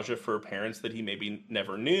nostalgia for parents that he maybe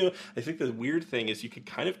never knew. I think the weird thing is you could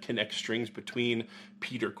kind of connect strings between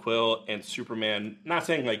Peter Quill and Superman, not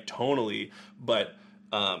saying like tonally, but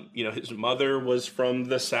his mother was from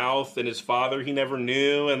the South and his father he never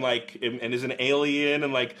knew, and like and is an alien,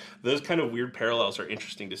 and like those kind of weird parallels are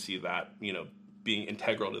interesting to see that, being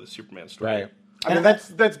integral to the Superman story. Right. I mean,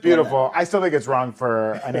 that's beautiful. I still think it's wrong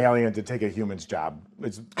for an alien to take a human's job.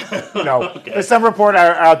 It's okay. There's some reporter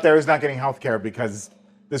out there who's not getting health care because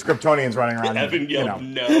this Kryptonian's running around. Evan yelled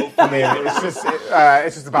no. I mean,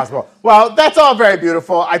 it's just impossible. Well, that's all very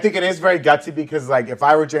beautiful. I think it is very gutsy because, like, if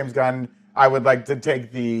I were James Gunn, I would like to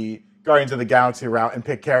take the Guardians of the Galaxy route and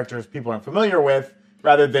pick characters people aren't familiar with,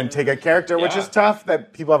 rather than take a character, which is tough,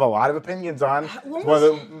 that people have a lot of opinions on. It's one of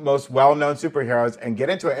the most well-known superheroes, and get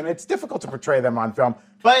into it. And it's difficult to portray them on film.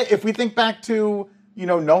 But if we think back to,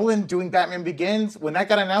 Nolan doing Batman Begins, when that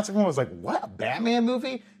got announced, everyone was like, what, a Batman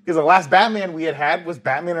movie? Because the last Batman we had was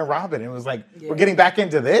Batman and Robin. It was like, we're getting back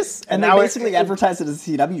into this. And they basically advertised it as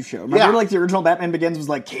a CW show. Remember, like, the original Batman Begins was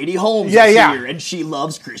like, Katie Holmes is here, and she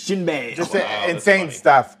loves Christian Bale. Just insane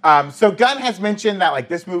stuff. So Gunn has mentioned that, like,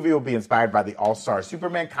 this movie will be inspired by the All-Star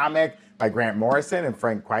Superman comic by Grant Morrison and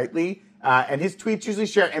Frank Quitely. And his tweets usually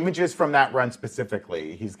share images from that run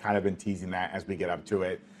specifically. He's kind of been teasing that as we get up to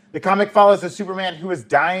it. The comic follows a Superman who is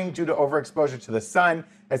dying due to overexposure to the sun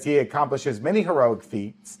as he accomplishes many heroic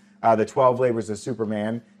feats, the 12 labors of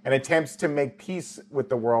Superman, and attempts to make peace with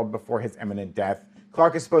the world before his imminent death.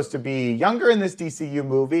 Clark is supposed to be younger in this DCU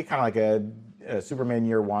movie, kind of like a Superman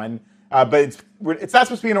Year One, but it's not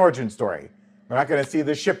supposed to be an origin story. We're not going to see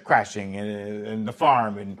the ship crashing in the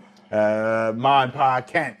farm and Ma and Pa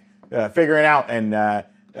Kent figuring out, and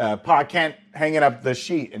Pa Kent hanging up the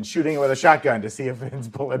sheet and shooting it with a shotgun to see if it's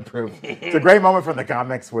bulletproof. It's a great moment from the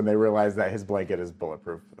comics when they realize that his blanket is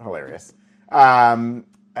bulletproof. Hilarious. And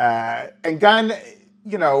Gunn,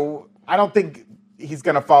 I don't think he's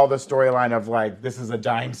going to follow the storyline of like, this is a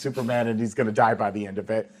dying Superman and he's going to die by the end of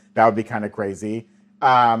it. That would be kind of crazy.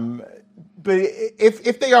 But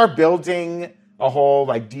if they are building a whole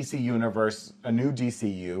like DC universe, a new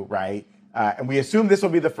DCU, right? And we assume this will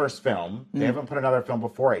be the first film. They haven't put another film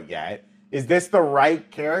before it yet. Is this the right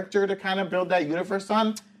character to kind of build that universe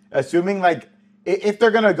on? Assuming like, if they're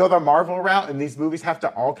going to go the Marvel route and these movies have to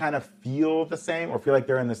all kind of feel the same or feel like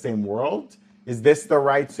they're in the same world, is this the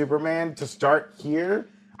right Superman to start here?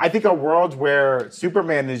 I think a world where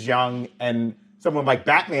Superman is young and someone like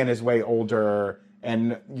Batman is way older,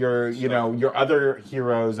 and your other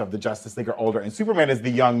heroes of the Justice League are older, and Superman is the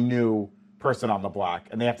young new person on the block,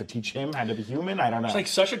 and they have to teach him how to be human. I don't know. It's like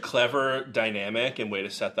such a clever dynamic and way to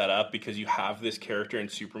set that up, because you have this character in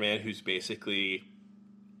Superman who's basically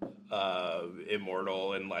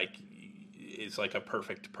immortal and like is like a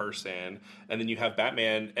perfect person, and then you have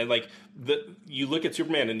Batman, and like you look at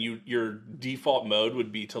Superman and your default mode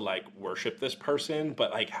would be to like worship this person,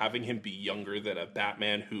 but like having him be younger than a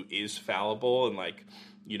Batman who is fallible and like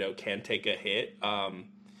can take a hit.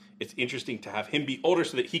 It's interesting to have him be older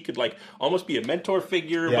so that he could like almost be a mentor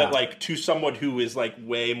figure, but like to someone who is like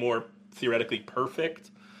way more theoretically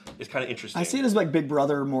perfect. It's kind of interesting. I see it as like big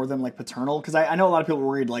brother more than like paternal, because I know a lot of people are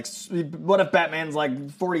worried like, what if Batman's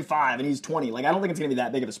like 45 and he's 20? Like, I don't think it's going to be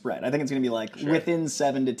that big of a spread. I think it's going to be like within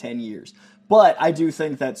 7 to 10 years. But I do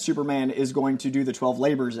think that Superman is going to do the 12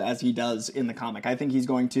 labors as he does in the comic. I think he's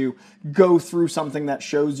going to go through something that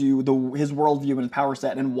shows you his worldview and his power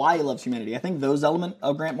set and why he loves humanity. I think those elements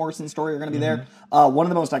of Grant Morrison's story are going to be there. One of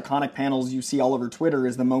the most iconic panels you see all over Twitter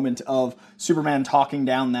is the moment of Superman talking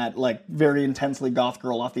down that like very intensely goth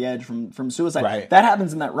girl off the edge from suicide. Right. That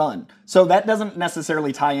happens in that run. So that doesn't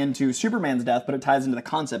necessarily tie into Superman's death, but it ties into the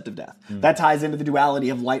concept of death. That ties into the duality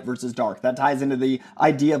of light versus dark. That ties into the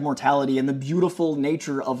idea of mortality and the beautiful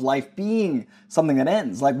nature of life being something that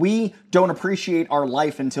ends. Like, we don't appreciate our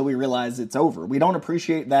life until we realize it's over. We don't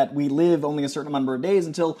appreciate that we live only a certain number of days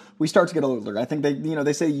until we start to get older. I think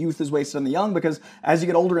they say youth is wasted on the young, because as you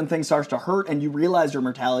get older and things start to hurt and you realize your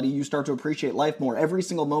mortality, you start to appreciate life more. Every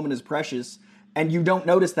single moment is precious, and you don't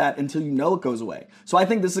notice that until you know it goes away. So I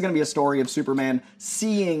think this is going to be a story of Superman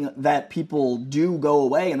seeing that people do go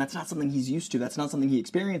away, and that's not something he's used to. That's not something he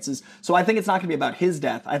experiences. So I think it's not going to be about his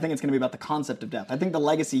death. I think it's going to be about the concept of death. I think the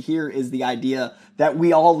legacy here is the idea that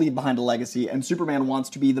we all leave behind a legacy, and Superman wants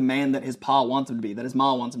to be the man that his pa wants him to be, that his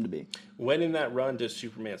ma wants him to be. When in that run does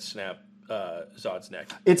Superman snap Zod's neck?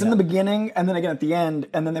 It's in the beginning, and then again at the end,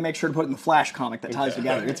 and then they make sure to put it in the Flash comic that ties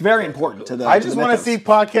together. It's very important to the. I just want to see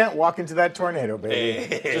Pa Kent walk into that tornado,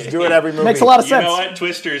 baby. Just do it every movie. Makes a lot of sense. You know what?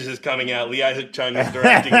 Twisters is coming out. Lee Isaac Chung is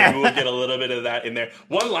directing. Maybe we'll get a little bit of that in there.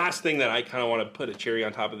 One last thing that I kind of want to put a cherry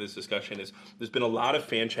on top of this discussion is there's been a lot of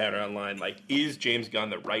fan chatter online. Like, is James Gunn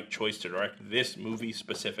the right choice to direct this movie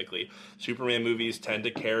specifically? Superman movies tend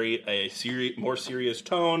to carry a more serious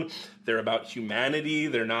tone. They're about humanity.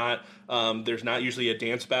 They're not. There's not usually a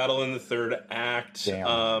dance battle in the third act.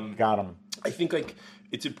 Damn, got him. I think like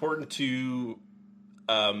it's important to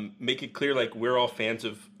make it clear like we're all fans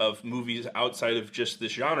of movies outside of just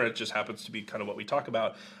this genre. It just happens to be kind of what we talk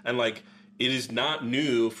about, and like it is not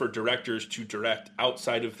new for directors to direct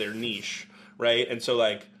outside of their niche, right? And so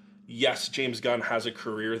like, yes, James Gunn has a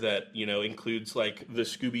career that, includes like the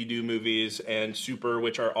Scooby-Doo movies and Super,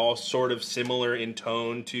 which are all sort of similar in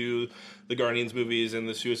tone to the Guardians movies and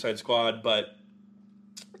the Suicide Squad, but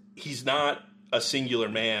he's not a singular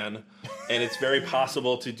man, and it's very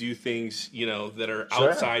possible to do things, that are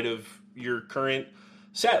outside of your current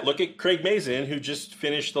set. Look at Craig Mazin, who just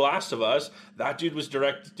finished The Last of Us. That dude was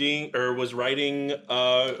directing or was writing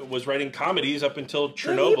comedies up until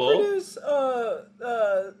Chernobyl.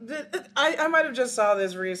 I might have just saw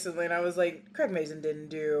this recently, and I was like, Craig Mazin didn't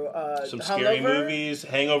do some Hungover? Scary movies,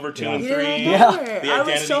 Hangover 2 and 3, Yeah. The Identity I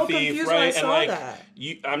was so Thief, confused right? when I saw and like, that.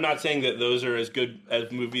 I'm not saying that those are as good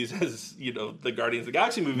as movies as the Guardians of the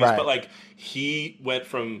Galaxy movies, Right. but like he went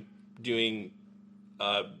from doing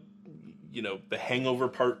the Hangover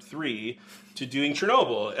Part 3 to doing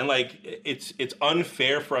Chernobyl. And like it's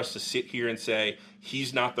unfair for us to sit here and say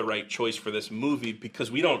he's not the right choice for this movie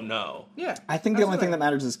because we don't know. Yeah. I think the only thing that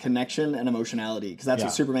matters is connection and emotionality, because that's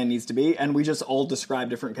what Superman needs to be. And we just all describe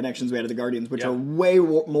different connections we had to the Guardians, which are way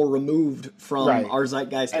more removed from our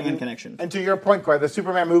zeitgeist and connection. And to your point, Corey, the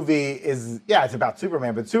Superman movie is, it's about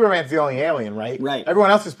Superman, but Superman's the only alien, right? Right.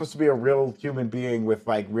 Everyone else is supposed to be a real human being with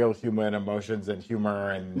like real human emotions and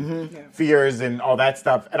humor and fears and all that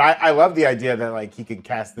stuff. And I love the idea that like he can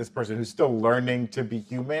cast this person who's still learning to be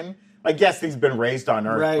human. Like, yes, he's been raised on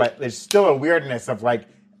Earth, but there's still a weirdness of like,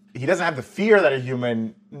 he doesn't have the fear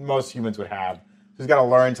that most humans would have. So he's got to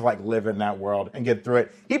learn to like live in that world and get through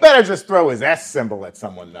it. He better just throw his S symbol at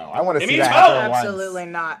someone, though. I want to see that happen once. Absolutely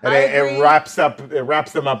not. And it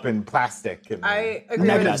wraps them up in plastic. And I agree.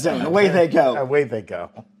 Negative zone. Away they go. Away they go.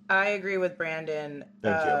 I agree with Brandon.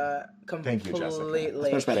 Thank you. Completely. Thank you,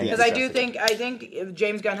 Jessica. Because I think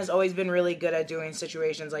James Gunn has always been really good at doing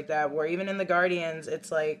situations like that, where even in the Guardians,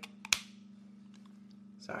 it's like.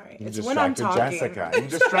 Sorry. You It's when I'm talking. Jessica. You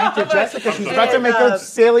distracted Jessica. She's about to make a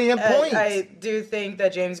salient point. I do think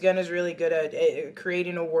that James Gunn is really good at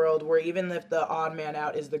creating a world where even if the odd man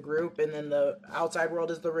out is the group and then the outside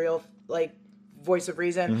world is the real voice of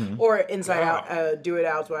reason, or inside out, do it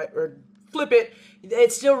out or flip it,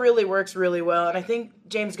 it still really works really well. And I think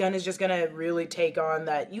James Gunn is just going to really take on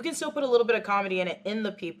that. You can still put a little bit of comedy in it in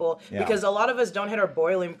the people because a lot of us don't hit our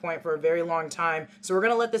boiling point for a very long time. So we're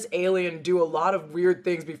going to let this alien do a lot of weird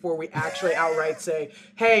things before we actually outright say,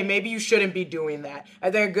 hey, maybe you shouldn't be doing that. I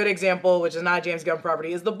think a good example, which is not a James Gunn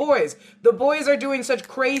property, is The Boys. The Boys are doing such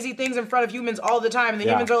crazy things in front of humans all the time. And the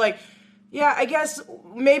humans are like, yeah, I guess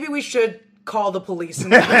maybe we should call the police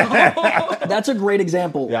now. That's a great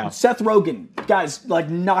example. Yeah. Seth Rogen, guys,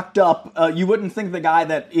 Knocked Up. You wouldn't think the guy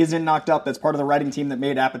that is in Knocked Up, that's part of the writing team that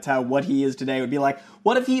made Apatow what he is today, would be like,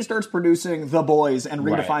 what if he starts producing The Boys and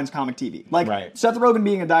redefines comic TV? Seth Rogen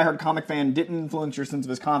being a diehard comic fan didn't influence your sense of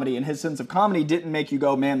his comedy, and his sense of comedy didn't make you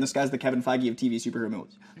go, man, this guy's the Kevin Feige of TV superhero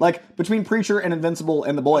movies. Between Preacher and Invincible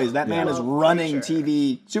and The Boys, that man is running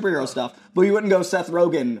TV superhero stuff, but you wouldn't go Seth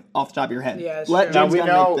Rogen off the top of your head. Yeah, Let James Gunn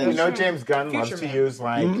make things. We know James Gunn loves to use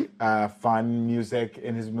fun music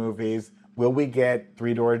in his movies. Will we get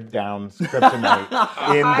Three Doors Down's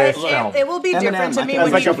Kryptonite in this film? It will be different to me. That's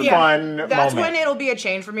like a fun moment. That's when it'll be a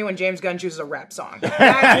change for me when James Gunn chooses a rap song.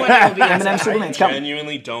 That's when it'll be Eminem Superman's coming. I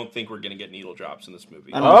genuinely don't think we're going to get needle drops in this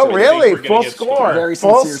movie. Oh, really? Full score. Very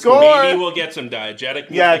Full sincere score. Maybe we'll get some diegetic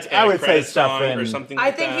music I would and a credit say stuff song in. or something I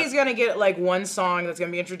like think that. he's going to get one song that's going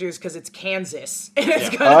to be introduced because it's Kansas. And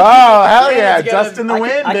it's Yeah. gonna Oh, hell yeah. Dust in the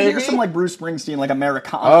Wind, I can baby. hear some Bruce Springsteen,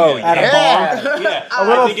 Americana at a bar. Yeah. A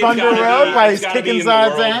little I think it's Thunder gotta Road be- by it's gotta be kicking in the Zod's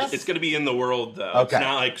world. ass? It's going to be in the world, though. Okay. It's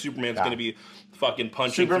not like Superman's going to be fucking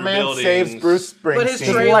punching Superman through buildings. saves Bruce Springsteen. But his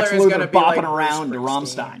His trailer Lex is going Luthor to be bopping like around to Bruce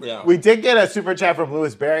Rammstein. Yeah. We did get a super chat from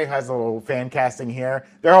Louis Berry, who has a little fan casting here.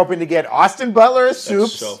 They're hoping to get Austin Butler as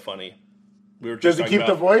Soups. That's so funny. We were Does just he talking keep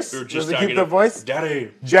the about- voice? We were Does just he talking keep the about- voice?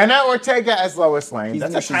 Daddy. Jenna Ortega as Lois Lane. He's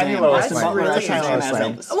That's in a tiny Shazam. Lois Austin Lane. Butler That's a as tiny Shazam Lois as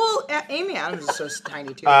Lane. Elvis. Well, Amy Adams is so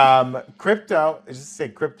tiny, too. Crypto. It just say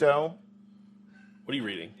Crypto. What are you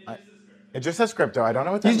reading? It just says Crypto. I don't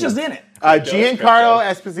know what that He's means. just in it. Giancarlo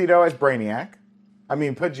Esposito as Brainiac. I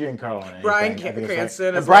mean, put Giancarlo in anything. Bryan I think it's Cranston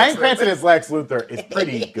right. as And Bryan Lex Cranston Luthor. as Lex Luthor is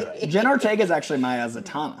pretty good. Jen Ortega is actually my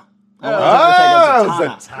Zatanna.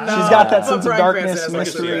 Zatanna. She's got that Oh, sense of Bryan darkness, Cranston as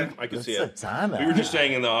Lex mystery. Luthor. I can see it. Zatanna. We were just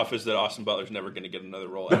saying in the office that Austin Butler's never going to get another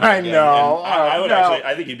role. I know. I would Oh, no. actually.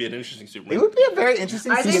 I think he'd be an interesting Superman. It would be a very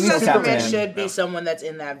interesting I think season that of Superman Superman. should be someone that's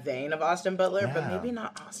in that vein of Austin Butler, but maybe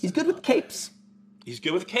not Austin. He's good with capes. He's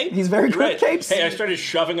good with capes. He's very You're good with capes. Hey, I started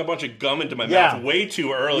shoving a bunch of gum into my Yeah. mouth way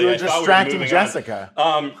too early. You were I thought distracting we were moving Jessica.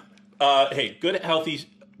 On. Hey, good healthy.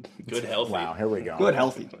 Wow, here we go. Good,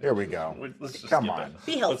 healthy. Here we go. Let's just Come skip on. that.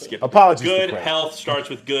 Be healthy. Let's skip. Apologies to Good Quip. health starts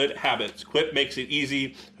with good habits. Quip makes it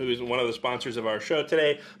easy, who is one of the sponsors of our show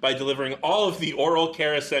today, by delivering all of the oral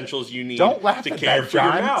care essentials you need Don't laugh to at care that, for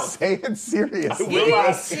your John. mouth. Say it seriously. I will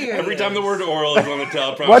laugh every time the word oral is on the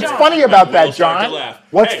teleprompter. What's funny about I that, will start to John? laugh.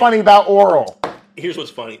 What's Hey, funny about oral? Here's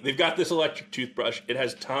what's funny. They've got this electric toothbrush. It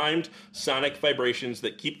has timed sonic vibrations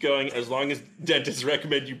that keep going as long as dentists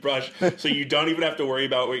recommend you brush, so you don't even have to worry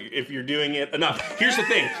about if you're doing it enough. Here's the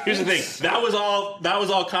thing. That was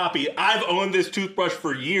all copy. I've owned this toothbrush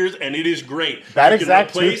for years, and it is great. That You can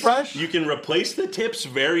exact toothbrush? You can replace the tips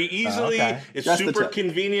very easily. okay. It's Just the super tip.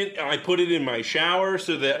 convenient. I put it in my shower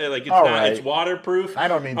so that All right. it's waterproof. I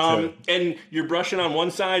don't need to. And you're brushing on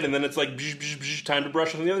one side, and then it's like time to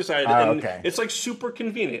brush on the other side. Oh, and okay. It's like super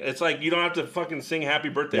convenient. It's like you don't have to fucking sing happy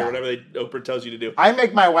birthday or whatever Oprah tells you to do. I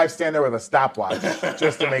make my wife stand there with a stopwatch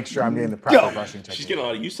just to make sure I'm getting the proper brushing technique. She's getting a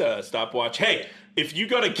lot of use out of that stopwatch. Hey, if you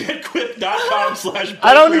go to getquip.com/breakroom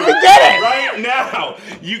I don't even get it! right now,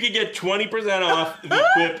 you can get 20% off the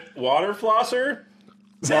Quip water flosser.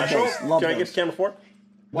 Satchel. Love Can I get those. to camera 4?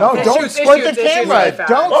 No, It don't shoots- squirt it shoots the really camera. fast.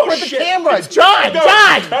 Don't Oh, squirt the shit. camera. John! No.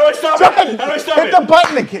 John! How do I stop it? John! How do I stop Hit it? the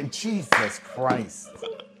button again. Jesus Christ.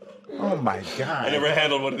 Oh my God. I never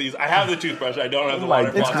handled one of these. I have the toothbrush. I don't have the my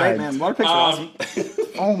water It's God. flosser. great, man. Water picks are awesome.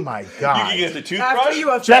 Oh my You God. can get the After toothbrush you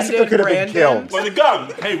offended Jessica could have been Brandon, killed. or the gum.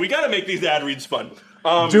 Hey, we got to make these ad reads fun.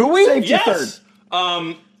 Do we? Safety Yes. third.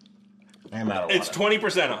 I'm out of It's water.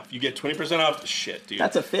 20% off. You get 20% off. Shit, dude.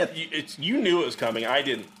 That's a fifth. You knew it was coming. I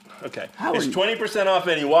didn't. Okay. How It's are you- 20% off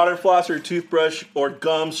any water flosser, toothbrush, or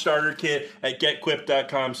gum starter kit at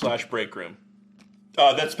getquip.com/breakroom.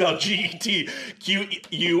 That's spelled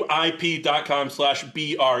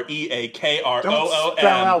GETQUIP.com/BREAKROOM. Don't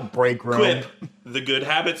spell out break room. Quip, the Good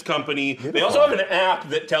Habits Company. They also have an app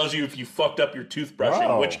that tells you if you fucked up your toothbrushing,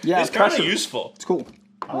 Whoa. which Yeah, is kind of pressure. useful. It's cool.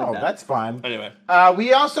 Oh, that's fun. Anyway.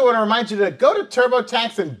 We also want to remind you to go to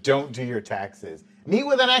TurboTax and don't do your taxes. Meet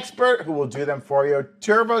with an expert who will do them for you.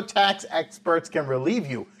 TurboTax experts can relieve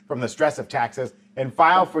you from the stress of taxes and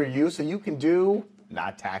file for you so you can do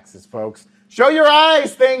not taxes, folks. Show your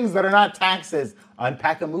eyes things that are not taxes.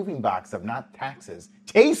 Unpack a moving box of not taxes.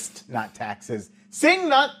 Taste not taxes. Sing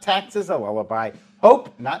not taxes a lullaby.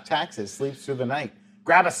 Hope not taxes sleeps through the night.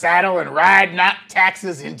 Grab a saddle and ride not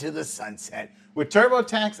taxes into the sunset. With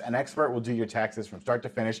TurboTax, an expert will do your taxes from start to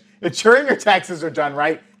finish, ensuring your taxes are done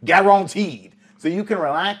right, guaranteed. So you can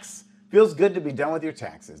relax. Feels good to be done with your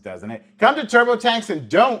taxes, doesn't it? Come to TurboTax and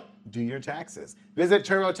don't do your taxes. Visit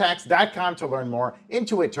TurboTax.com to learn more.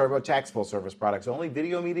 Intuit TurboTax, full service products only.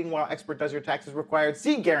 Video meeting while expert does your taxes required.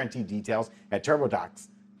 See guarantee details at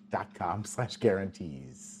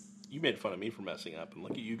TurboTax.com/guarantees. You made fun of me for messing up, and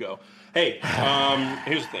look at you go. Hey,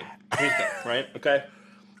 here's the thing, right? Okay.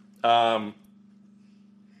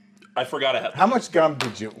 I forgot I had. How much gum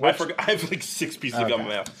did you? I have like 6 pieces of gum in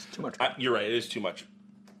my mouth. Too much. You're right. It is too much.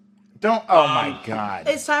 Don't. Oh my God.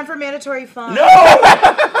 It's time for mandatory fun. No,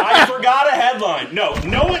 I forgot a headline. No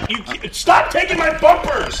one. You stop taking my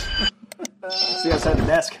bumpers. It's the other side of the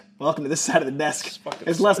desk. Welcome to this side of the desk.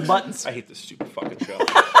 There's less buttons. I hate this stupid fucking show.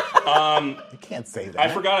 You can't say that. I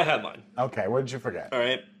forgot a headline. Okay, what did you forget? All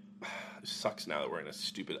right. It sucks now that we're in a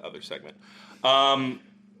stupid other segment.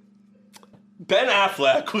 Ben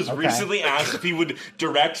Affleck was recently asked if he would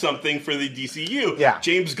direct something for the DCU. Yeah.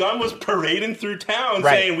 James Gunn was parading through town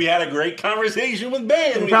saying, we had a great conversation with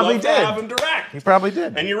Ben. We'd probably love to did. have him direct. He probably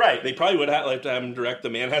did. And you're right. They probably would like to have him direct.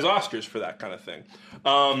 The man has Oscars for that kind of thing.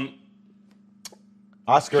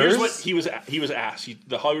 Oscars? Here's what he was asked.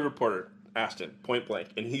 The Hollywood Reporter asked him point blank,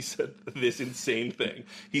 and he said this insane thing.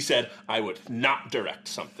 He said, I would not direct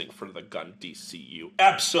something for the Gunn DCU.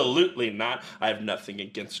 Absolutely not. I have nothing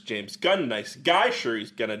against James Gunn. Nice guy. Sure,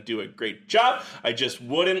 he's going to do a great job. I just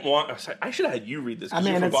wouldn't want... I should have had you read this. I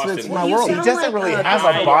mean, you're from it's Boston. my world. He doesn't really have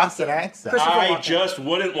a Boston accent. I just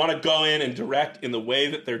wouldn't want to go in and direct in the way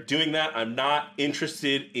that they're doing that. I'm not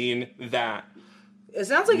interested in that. It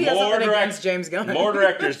sounds like he has something against James Gunn. More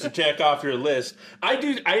directors to check off your list.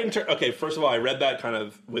 Okay, first of all, I read that kind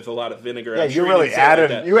of with a lot of vinegar. Yeah, you really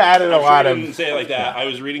added. You added a lot of. I didn't say it like that. I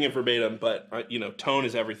was reading it verbatim, but tone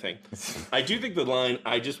is everything. I do think the line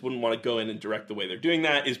 "I just wouldn't want to go in and direct the way they're doing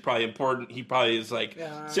that" is probably important. He probably is like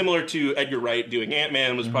similar to Edgar Wright doing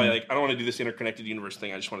Ant-Man. Was probably like, I don't want to do this interconnected universe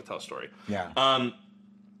thing. I just want to tell a story. Yeah.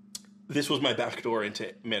 This was my backdoor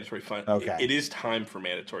into mandatory fun. Okay. It is time for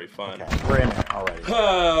mandatory fun. Okay. We're in it already.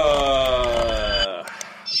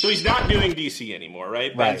 So he's not doing DC anymore,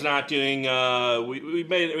 right? Ben's not doing. We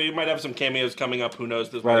might have some cameos coming up. Who knows?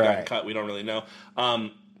 This might have gotten cut. We don't really know.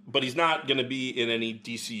 But he's not going to be in any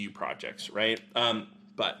DCU projects, right?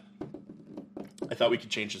 But I thought we could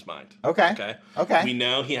change his mind. Okay. We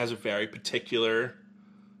know he has a very particular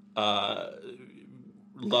love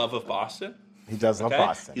of Boston. He does love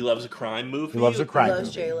Boston. He loves a crime movie. He loves a crime movie.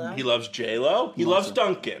 movie. He loves J-Lo. He loves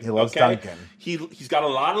Duncan. He loves Duncan. He's got a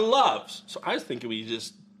lot of loves. So I was thinking we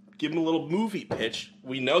just give him a little movie pitch.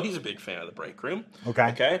 We know he's a big fan of the Breakroom.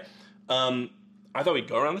 Okay. I thought we'd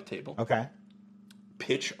go around the table. Okay.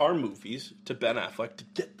 Pitch our movies to Ben Affleck to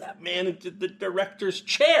get that man into the director's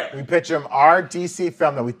chair. We pitch him our DC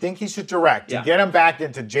film that we think he should direct to get him back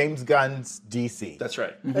into James Gunn's DC. That's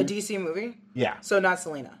right. A DC movie? Yeah. So not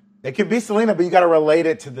Selena. It could be Selena, but you got to relate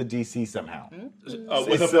it to the DC somehow.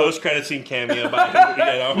 With a post-credit scene cameo by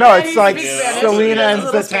him. No, it's like Spanish. Selena and He's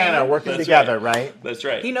a little Zatanna working together, right? That's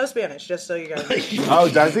right. He knows Spanish, just so you guys know. Oh,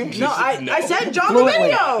 does he? No, I said John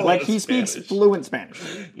Fluently. Lavinio. Like he speaks fluent Spanish.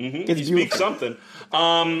 He speaks something.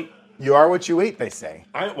 You are what you eat, they say.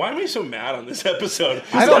 Why am I so mad on this episode?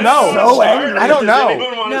 I don't know. So angry. I don't know.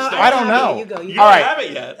 I don't know. You go. You All don't right. have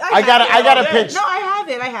it yet. I got a pitch. No,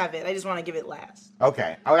 I have it. I just want to give it last.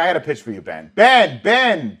 Okay, I got a pitch for you, Ben. Ben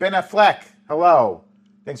Affleck. Hello.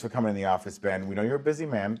 Thanks for coming in the office, Ben. We know you're a busy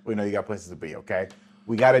man. We know you got places to be, okay?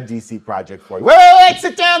 We got a DC project for you. Wait,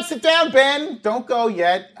 sit down, Ben. Don't go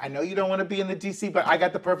yet. I know you don't want to be in the DC, but I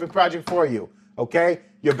got the perfect project for you, okay?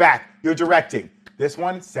 You're back. You're directing. This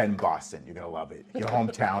one, set in Boston. You're going to love it. Your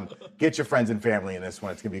hometown. Get your friends and family in this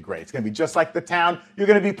one. It's going to be great. It's going to be just like the town. You're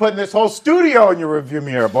going to be putting this whole studio in your review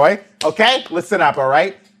mirror, boy. Okay? Listen up, all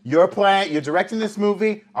right? You're directing this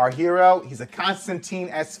movie. Our hero, he's a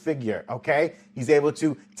Constantine-esque figure, okay? He's able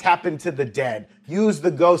to tap into the dead, use the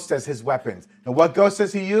ghosts as his weapons. And what ghosts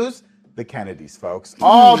does he use? The Kennedys, folks.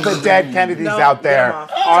 All the dead Kennedys out there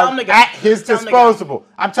are at his disposal.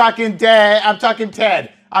 I'm talking Ted. I'm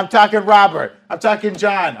talking Robert. I'm talking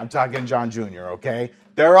John. I'm talking John Jr., okay?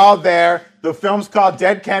 They're all there. The film's called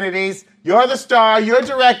Dead Kennedys. You're the star. You're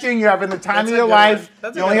directing. You're having the time of your life.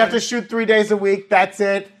 You only have to shoot 3 days a week. That's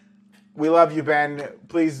it. We love you, Ben.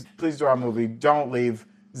 Please do our movie. Don't leave.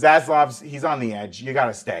 He's on the edge. You got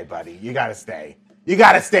to stay, buddy. You got to stay. You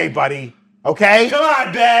got to stay, buddy. Okay? Come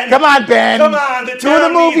on, Ben. Come on, Ben. Come on. The do the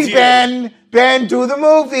town movie, needs you. Ben. Ben, do the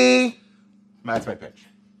movie. That's my pitch.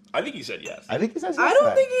 I think he said yes. I think he says yes. I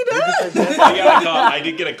don't think he does. I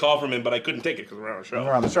did get a call from him, but I couldn't take it because we're on a show.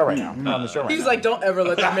 We're on the show right now. We're on the show right He's now. like, don't ever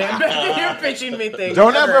let that man back. You're pitching me things.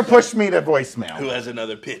 Don't ever push me to voicemail. Who has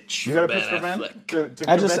another pitch? You got a Ben pitch for Ben?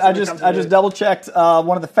 Affleck? I just double checked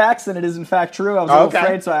one of the facts, and it is in fact true. I was a little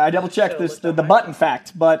afraid, so I double checked the button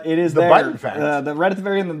fact, but it is the there. Button fact. The right at the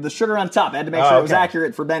very end, the sugar on top. I had to make sure it was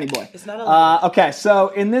accurate for Benny Boy. It's not a okay, so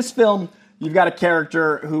in this film, you've got a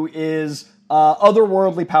character who is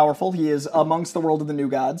otherworldly powerful. He is amongst the world of the new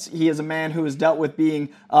gods. He is a man who has dealt with being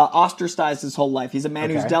ostracized his whole life. He's a man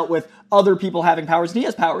who's dealt with other people having powers, and he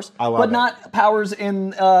has powers, but not powers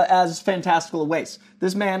in as fantastical ways.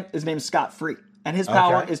 This man, his name is Scott Free, and his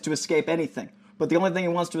power is to escape anything. But the only thing he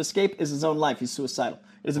wants to escape is his own life. He's suicidal.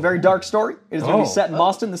 It is a very dark story. It is going to be set in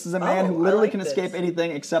Boston. This is a man who literally can escape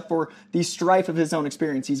anything except for the strife of his own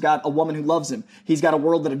experience. He's got a woman who loves him. He's got a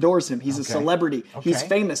world that adores him. He's a celebrity. He's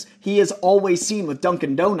famous. He is always seen with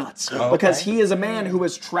Dunkin' Donuts because he is a man who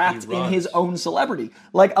is trapped in his own celebrity.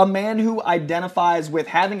 Like a man who identifies with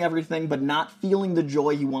having everything but not feeling the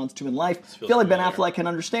joy he wants to in life. I feel like Ben Affleck can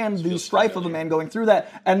understand the strife of a man going through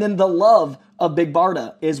that. And then the love of Big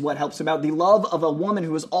Barda is what helps him out. The love of a woman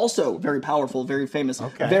who is also very powerful, very famous,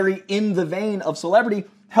 very in the vein of celebrity,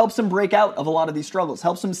 helps him break out of a lot of these struggles,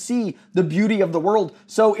 helps him see the beauty of the world.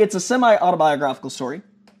 So it's a semi-autobiographical story.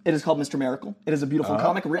 It is called Mr. Miracle. It is a beautiful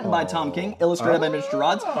comic written by Tom King, illustrated by Mr.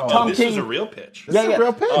 Rods. This is a real pitch. This is a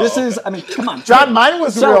real pitch. This is, I mean, come on. John, mine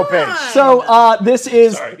was a real pitch. So this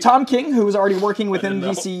is Tom King, who is already working within the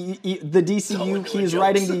DCU. He is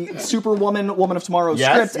writing the Superwoman, Woman of Tomorrow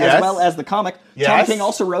script, as well as the comic. Tom King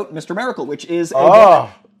also wrote Mr. Miracle, which is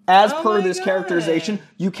as per this characterization,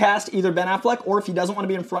 you cast either Ben Affleck, or if he doesn't want to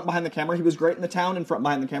be in front behind the camera, he was great in The Town in front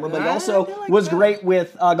behind the camera, but he also was great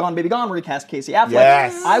with Gone Baby Gone, where he cast Casey Affleck.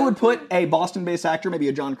 Yes. I would put a Boston-based actor, maybe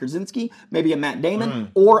a John Krasinski, maybe a Matt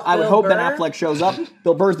Damon, or I would hope Ben Affleck shows up.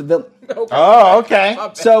 Bill Burr's the villain.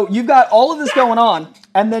 So you've got all of this going on,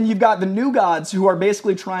 and then you've got the new gods who are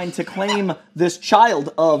basically trying to claim this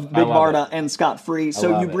child of Big Barda and Scott Free.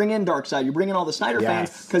 So you bring in Darkseid, you bring in all the Snyder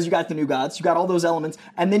fans, because you got the new gods, you got all those elements,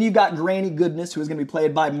 and then you've got Granny Goodness, who is going to be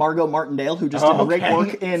played by Margot Martindale, who just did great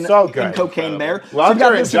work in Cocaine Bear. So you've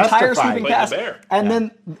got this entire sweeping cast, and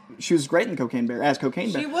then she was great in Cocaine Bear, as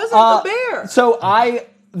Cocaine Bear. She wasn't the bear. So I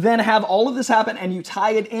then have all of this happen, and you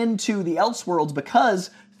tie it into the Elseworlds because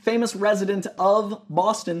famous resident of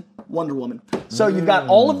Boston, Wonder Woman. So you've got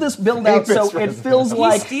all of this build out, so it feels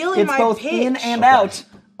like it's both in and out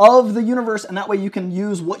of the universe, and that way you can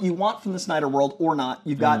use what you want from the Snyder world or not.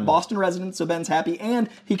 You've got Boston resident, so Ben's happy, and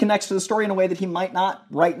he connects to the story in a way that he might not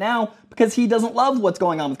right now because he doesn't love what's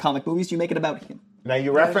going on with comic movies. You make it about him. Now,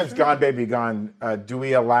 you referenced Gone Baby Gone. Do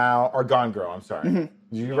we allow... Or Gone Girl, I'm sorry. Did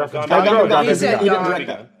you reference Gone Girl? Gone He said He didn't Gone. direct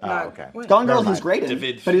that. Oh, okay. Gone Girl, he's great in. But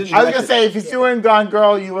he didn't I was direct going to it. say, if he's doing Gone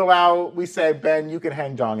Girl, you allow... We say, Ben, you can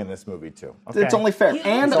hang dong in this movie, too. Okay? It's only fair.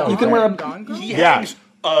 And you can wear a... Gone Girl? He hangs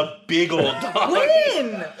a big old dog.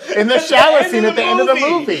 When? In the shower scene at the end of the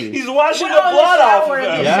movie. He's washing the blood off of in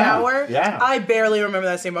the him. shower. Yeah. I barely remember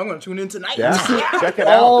that scene, but I'm going to tune in tonight. Yeah. Check it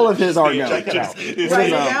out. All of his are going. Check it out. It's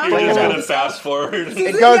Right just now? going to fast forward.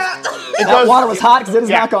 It goes... That water was hot because it is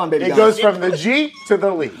not Gone Baby It Gone. goes from the G to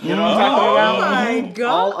the Lee. You know what I'm talking Oh about? my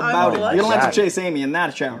God. All about it. You don't have that. to chase Amy in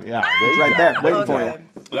that shower. Yeah. It's right there, waiting for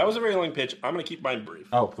you. That was a very long pitch. I'm going to keep mine brief.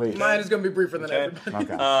 Oh, please. Mine is going to be briefer than everybody.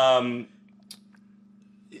 Okay.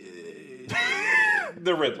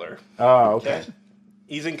 The Riddler. Oh, okay.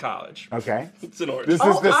 He's in college. Okay. It's an origin. This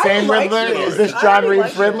is the I same like Riddler? it. Is this I John already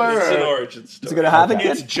Reed's like it. Riddler? It's an or- origin story. Is it going to happen?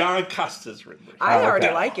 It's John Costa's Riddler. I already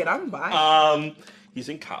okay. like it. I'm buying. He's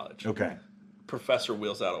in college. Okay. Professor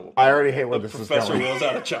wheels out a I already hate where this is Professor going. wheels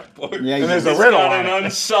out a chalkboard. Yeah, And there's He's a riddle got on an it.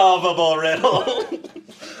 unsolvable riddle.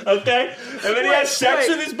 Okay? And then he has sex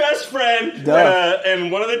with his best friend, and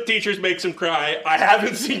one of the teachers makes him cry. I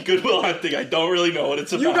haven't seen Good Will Hunting. I don't really know what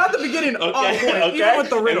it's about. You got the beginning on point, even with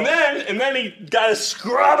the riddle. And then he got to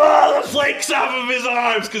scrub all the flakes off of his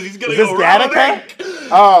arms because he's going to Is go this rob a Gattaca? bank.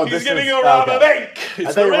 Oh, He's this going to is... go rob a okay. bank.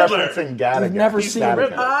 It's thought the you were Riddler. referencing Gattaca. You've never He's seen the Riddler.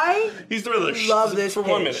 Riddler. I He's the Riddler. love this for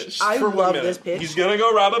pitch. 1 minute. I For 1 love minute. this pitch. He's gonna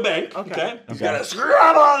go rob a bank. Okay. He's Okay. gonna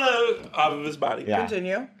scrap off of his body. Yeah.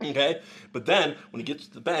 Continue. Okay, but then when he gets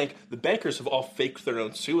to the bank, the bankers have all faked their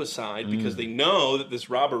own suicide because they know that this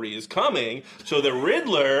robbery is coming. So the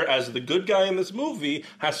Riddler, as the good guy in this movie,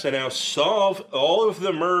 has to now solve all of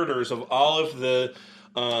the murders of all of the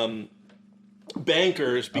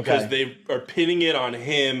bankers because they are pinning it on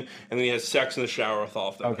him, and then he has sex in the shower with all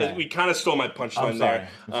of them. Okay. We kind of stole my punchline there.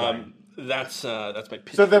 I'm That's my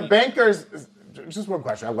pitch. So the bankers. Just one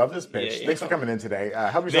question. I love this pitch. Yeah. Thanks for coming in today.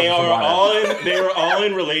 Help yourself They with some are water. they were all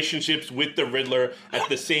in relationships with the Riddler at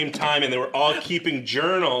the same time, and they were all keeping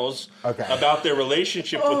journals about their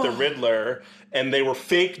relationship with the Riddler, and they were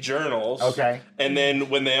fake journals. Okay. And then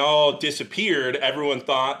when they all disappeared, everyone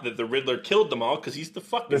thought that the Riddler killed them all because he's the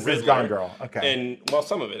fucking This Riddler. is Gone Girl. Okay. And well,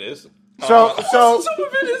 some of it is. So Some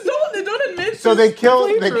of it is they don't admit. So they kill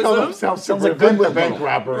plagiarism. themselves to Sounds like prevent the Goodwill bank Hunting.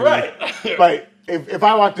 robbery. Right. But if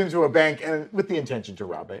I walked into a bank and with the intention to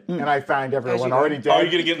rob it, and I find everyone you already go. dead, Are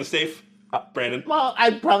you gonna get in the safe, Brandon? well,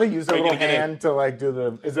 I'd probably use a you little gonna get in? hand to like do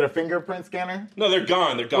the. Is it a fingerprint scanner? No, they're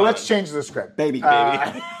gone. They're gone. Well, let's change the script. Baby.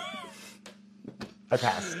 I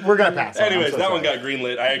pass. We're gonna pass. on. I'm Anyways, so that one sorry. got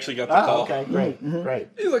greenlit. I actually got the call. Oh, okay, great, great.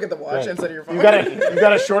 You look at the watch Great. instead of your phone. You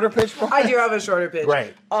got a shorter pitch for? I do have a shorter pitch.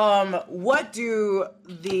 Great. What do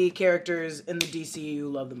the characters in the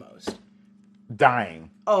DCU love the most?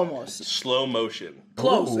 Dying. Almost. Slow motion.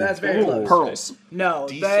 Close. Ooh, That's very ooh. close. Pearls. No,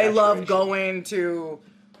 they love Desaturation. going to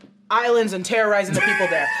islands and terrorizing the people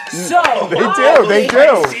there. So They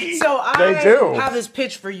do. So They I do. have this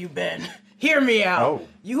pitch for you, Ben. Hear me out. Oh.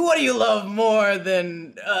 What do you love more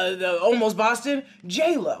than the Almost Boston?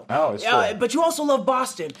 J-Lo. Oh, it's true. But you also love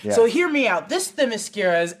Boston. Yes. So hear me out. This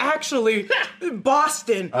Themyscira is actually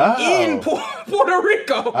Boston Oh. in Puerto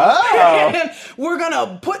Rico. Oh. And we're going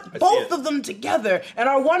to put both of them together. And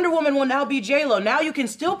our Wonder Woman will now be J-Lo. Now you can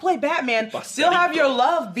still play Batman, still have your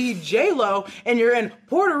love be J-Lo, and you're in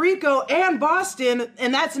Puerto Rico and Boston,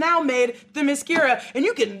 and that's now made Themyscira. And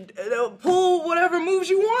you can pull whatever moves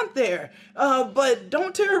you want there. But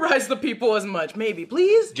don't terrorize the people as much, maybe,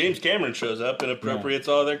 please. James Cameron shows up and appropriates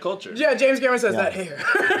all their culture. Yeah, James Cameron says that hair.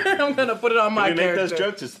 I'm gonna put it on my We make character. those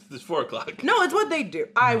jokes. It's 4 o'clock. No, it's what they do.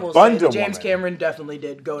 I will say Wonder that James Woman. Cameron definitely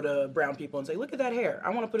did go to brown people and say, "Look at that hair. I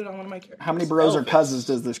want to put it on one of my characters." How many bros or Elvis. cousins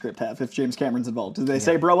does the script have if James Cameron's involved? Do they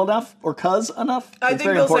say bro enough or cuz enough? I It's think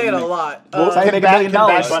very they'll say it important a to me. lot. Well, I Can make $1 Bad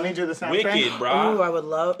million. Bunny do the soundtrack? Wicked, brah. Ooh, I would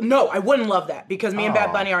love. No, I wouldn't love that because me and Bad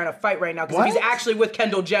Oh. Bunny are in a fight right now. Because if he's What? actually with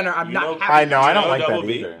Kendall Jenner, I'm not know- happy. I know. I don't You know like that Double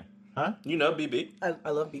B? either. Huh? You know BB. I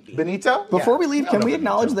love BB. Benito? Before Yeah. we leave, I can know we Benito.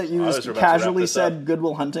 acknowledge that you I was just about to wrap casually this said up. Good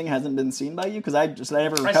Will Hunting hasn't been seen by you? Because I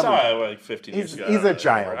never I recovered. saw it like 15 years ago. he's a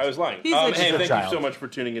child. I was lying. He's Hey, a thank child. you so much for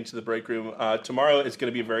tuning into the break room. Tomorrow it's going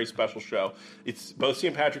to be a very special show. It's both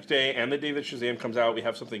St. Patrick's Day and the day that Shazam comes out. We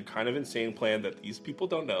have something kind of insane planned that these people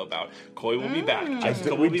don't know about. Coy will be back.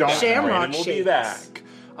 Jessica we will be don't. back. Shamrock Brandon will be shakes. back.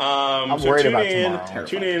 So worried tune about in. tomorrow.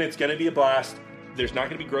 Tune in. It's going to be a blast. There's not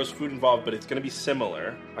going to be gross food involved, but it's going to be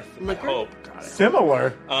similar. I hope. God,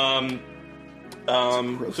 Similar.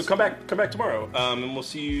 so come back tomorrow, and we'll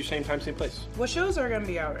see you same time, same place. What shows are gonna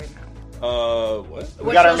be out right now? What?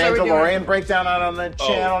 We got our shows are we doing? Mandalorian breakdown out on the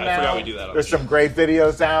channel I now. forgot we do that on There's the some great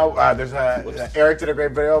videos out. There's Eric did a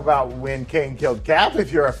great video about when Kane killed Cap.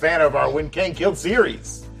 If you're a fan of our When Kane Killed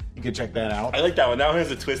series, you can check that out. I like that one. That one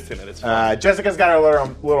has a twist in it. It's fun. Jessica's got her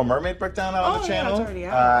Little Mermaid breakdown out on the Oh, yeah, channel. it's already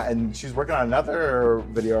out. And she's working on another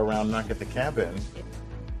video around Knock at the Cabin.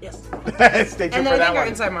 Yes. Stay tuned And for then I that think our one.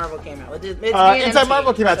 Inside Marvel came out. It's Inside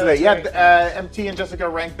Marvel came out so today. it's Yeah, very- MT and Jessica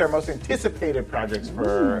ranked their most anticipated projects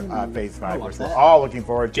for Phase 5, watch which we're that. all looking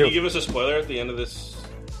forward to. Can you give us a spoiler at the end of this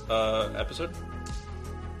episode?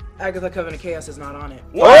 Agatha Coven of Chaos is not on it.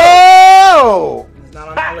 Whoa! It's not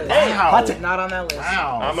on that list. Wow. It's not on that list.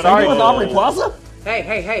 Wow. I'm gonna Sorry. go- With Aubrey Plaza?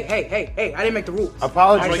 Hey, I didn't make the rules.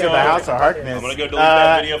 Apologies I'm to gonna the go- House of Harkness. I'm gonna go delete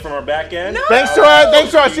that video from our back end. No! Thanks to our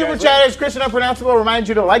See you super guys chatters, Christian Unpronounceable. Remind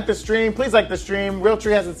you to like the stream. Please like the stream.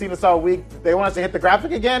 Realtree hasn't seen us all week. They want us to hit the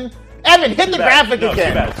graphic again. Evan, hit the graphic No,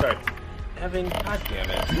 again. Too bad. Sorry. Evan, God damn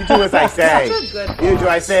it. You do as I say. Such a good You do boss.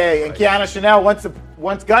 I say. And Kiana Chanel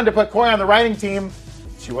wants Gunn to put Coy on the writing team.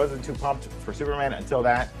 She wasn't too pumped for Superman until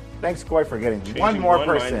that. Thanks, Coy, for getting one more one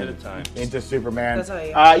mind person at a time. into Superman. That's how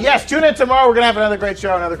you am. Yes, tune in tomorrow. We're going to have another great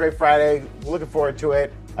show, another great Friday. We're looking forward to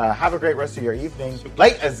it. Have a great rest of your evening.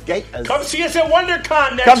 Late as gate as... Come see us at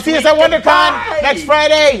WonderCon next Come see us week. at WonderCon Goodbye. next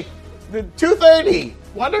Friday, 2:30.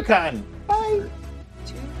 WonderCon.